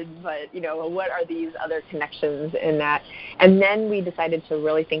printed, but, what are these other connections in that? And then we decided to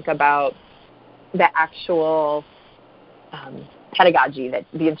really think about the actual pedagogy, that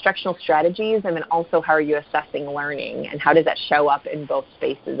the instructional strategies, and then also how are you assessing learning, and how does that show up in both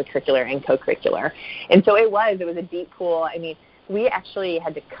spaces, the curricular and co-curricular. And so it was a deep pool. I mean, we actually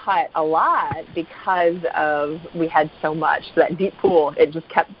had to cut a lot because we had so much. So that deep pool,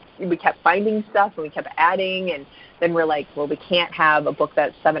 we kept finding stuff and we kept adding, and then we're like, well, we can't have a book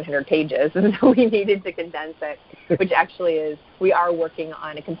that's 700 pages, and so we needed to condense it, which actually is, we are working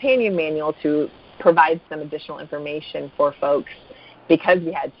on a companion manual to provide some additional information for folks because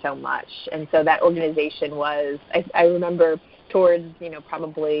we had so much. And so that organization was, I remember towards,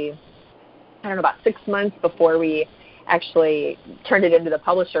 probably, about 6 months before we actually turned it into the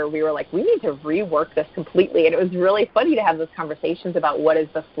publisher, we were like, we need to rework this completely. And it was really funny to have those conversations about what is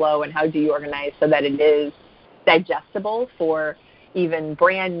the flow and how do you organize so that it is digestible for even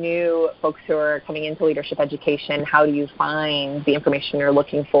brand new folks who are coming into leadership education. How do you find the information you're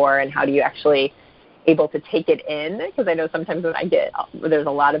looking for, and how do you actually able to take it in? Because I know sometimes when there's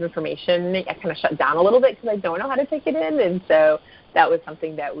a lot of information, I kind of shut down a little bit because I don't know how to take it in. And so that was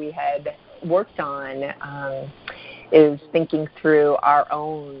something that we had worked on, is thinking through our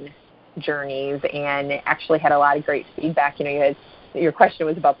own journeys, and actually had a lot of great feedback. Your question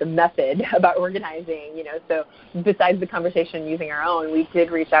was about the method, about organizing, so besides the conversation using our own, we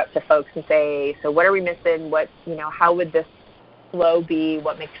did reach out to folks and say, so what are we missing? What, how would this flow be?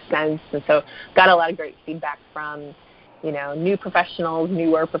 What makes sense? And so got a lot of great feedback from, new professionals,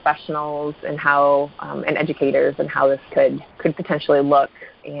 newer professionals, and how, and educators, and how this could potentially look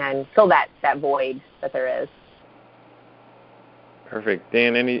and fill that void that there is. Perfect.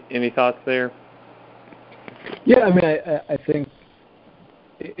 Dan, any thoughts there? Yeah, I mean, I think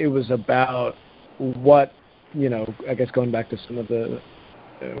it was about what, I guess going back to some of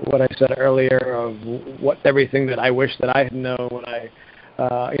what I said earlier of what everything that I wish that I had known when I,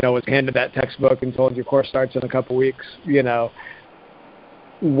 was handed that textbook and told your course starts in a couple weeks,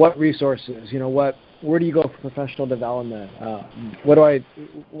 what resources, where do you go for professional development?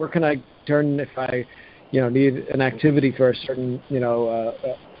 Where can I turn if I, need an activity for a certain,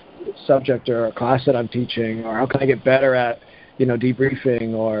 subject or a class that I'm teaching, or how can I get better at,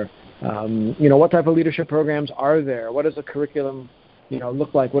 debriefing, or, what type of leadership programs are there? What does a curriculum,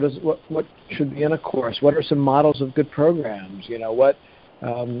 look like? What should be in a course? What are some models of good programs?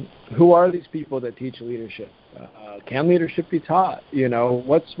 Who are these people that teach leadership? Can leadership be taught?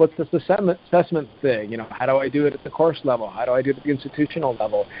 What's this assessment thing? How do I do it at the course level? How do I do it at the institutional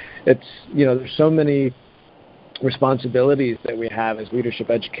level? It's, there's so many responsibilities that we have as leadership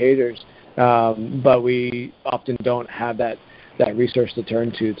educators, but we often don't have that resource to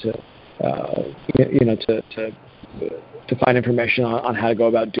turn to find information on how to go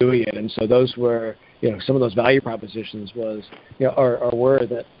about doing it. And so those were, some of those value propositions were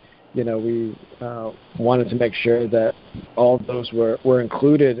that, we wanted to make sure that all of those were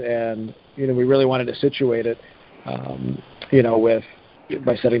included, and, we really wanted to situate it,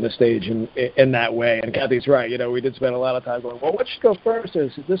 by setting the stage in that way. And Kathy's right, we did spend a lot of time going, well, what should go first? Or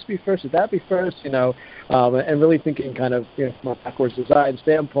should this be first? Should that be first? And really thinking kind of, from a backwards design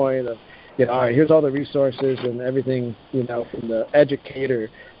standpoint of, all right, here's all the resources and everything, from the educator,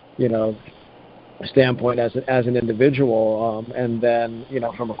 standpoint as an individual, and then,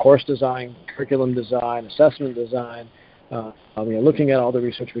 from a course design, curriculum design, assessment design, looking at all the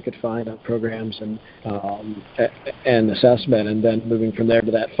research we could find on programs and assessment, and then moving from there to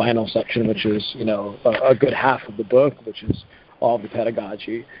that final section, which is, a good half of the book, which is all the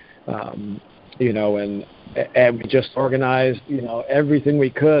pedagogy, and we just organized, everything we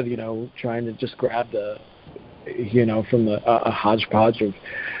could, trying to just grab the, from a hodgepodge of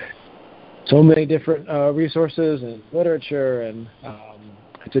so many different resources and literature, and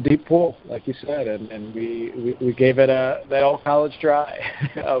it's a deep pool, like you said, and we gave it that old college try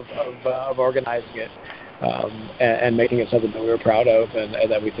of organizing it, and making it something that we were proud of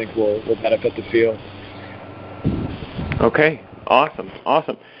and that we think will benefit the field. Okay, awesome.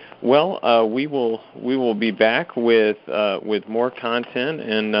 Well, we will be back with more content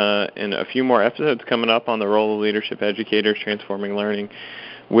and a few more episodes coming up on the role of leadership educators transforming learning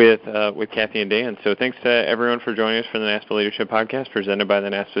with Kathy and Dan. So thanks to everyone for joining us for the NASPA Leadership Podcast presented by the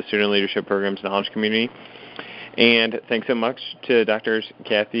NASPA Student Leadership Programs Knowledge Community. And thanks so much to Drs.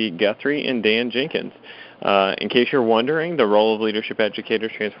 Kathy Guthrie and Dan Jenkins. In case you're wondering, the role of leadership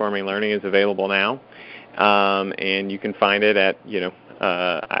educators transforming learning is available now. and you can find it at,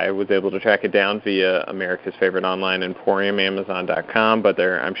 I was able to track it down via America's Favorite Online Emporium, Amazon.com, but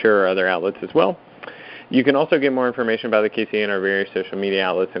there, I'm sure, are other outlets as well. You can also get more information about the KC in our various social media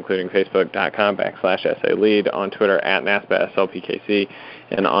outlets, including Facebook.com/SALead, on Twitter at NASPA_SLPKC,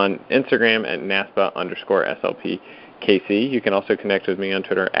 and on Instagram at NASPA_SLPKC. You can also connect with me on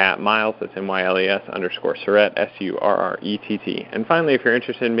Twitter at Miles, that's MYLES_Surrett, SURRETT. And finally, if you're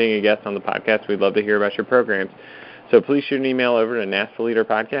interested in being a guest on the podcast, we'd love to hear about your programs. So please shoot an email over to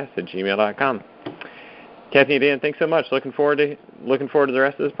NASPALeaderPodcast@gmail.com. Kathy and Dan, thanks so much. Looking forward to the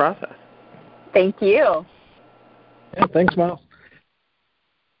rest of this process. Thank you. Yeah, thanks, Miles.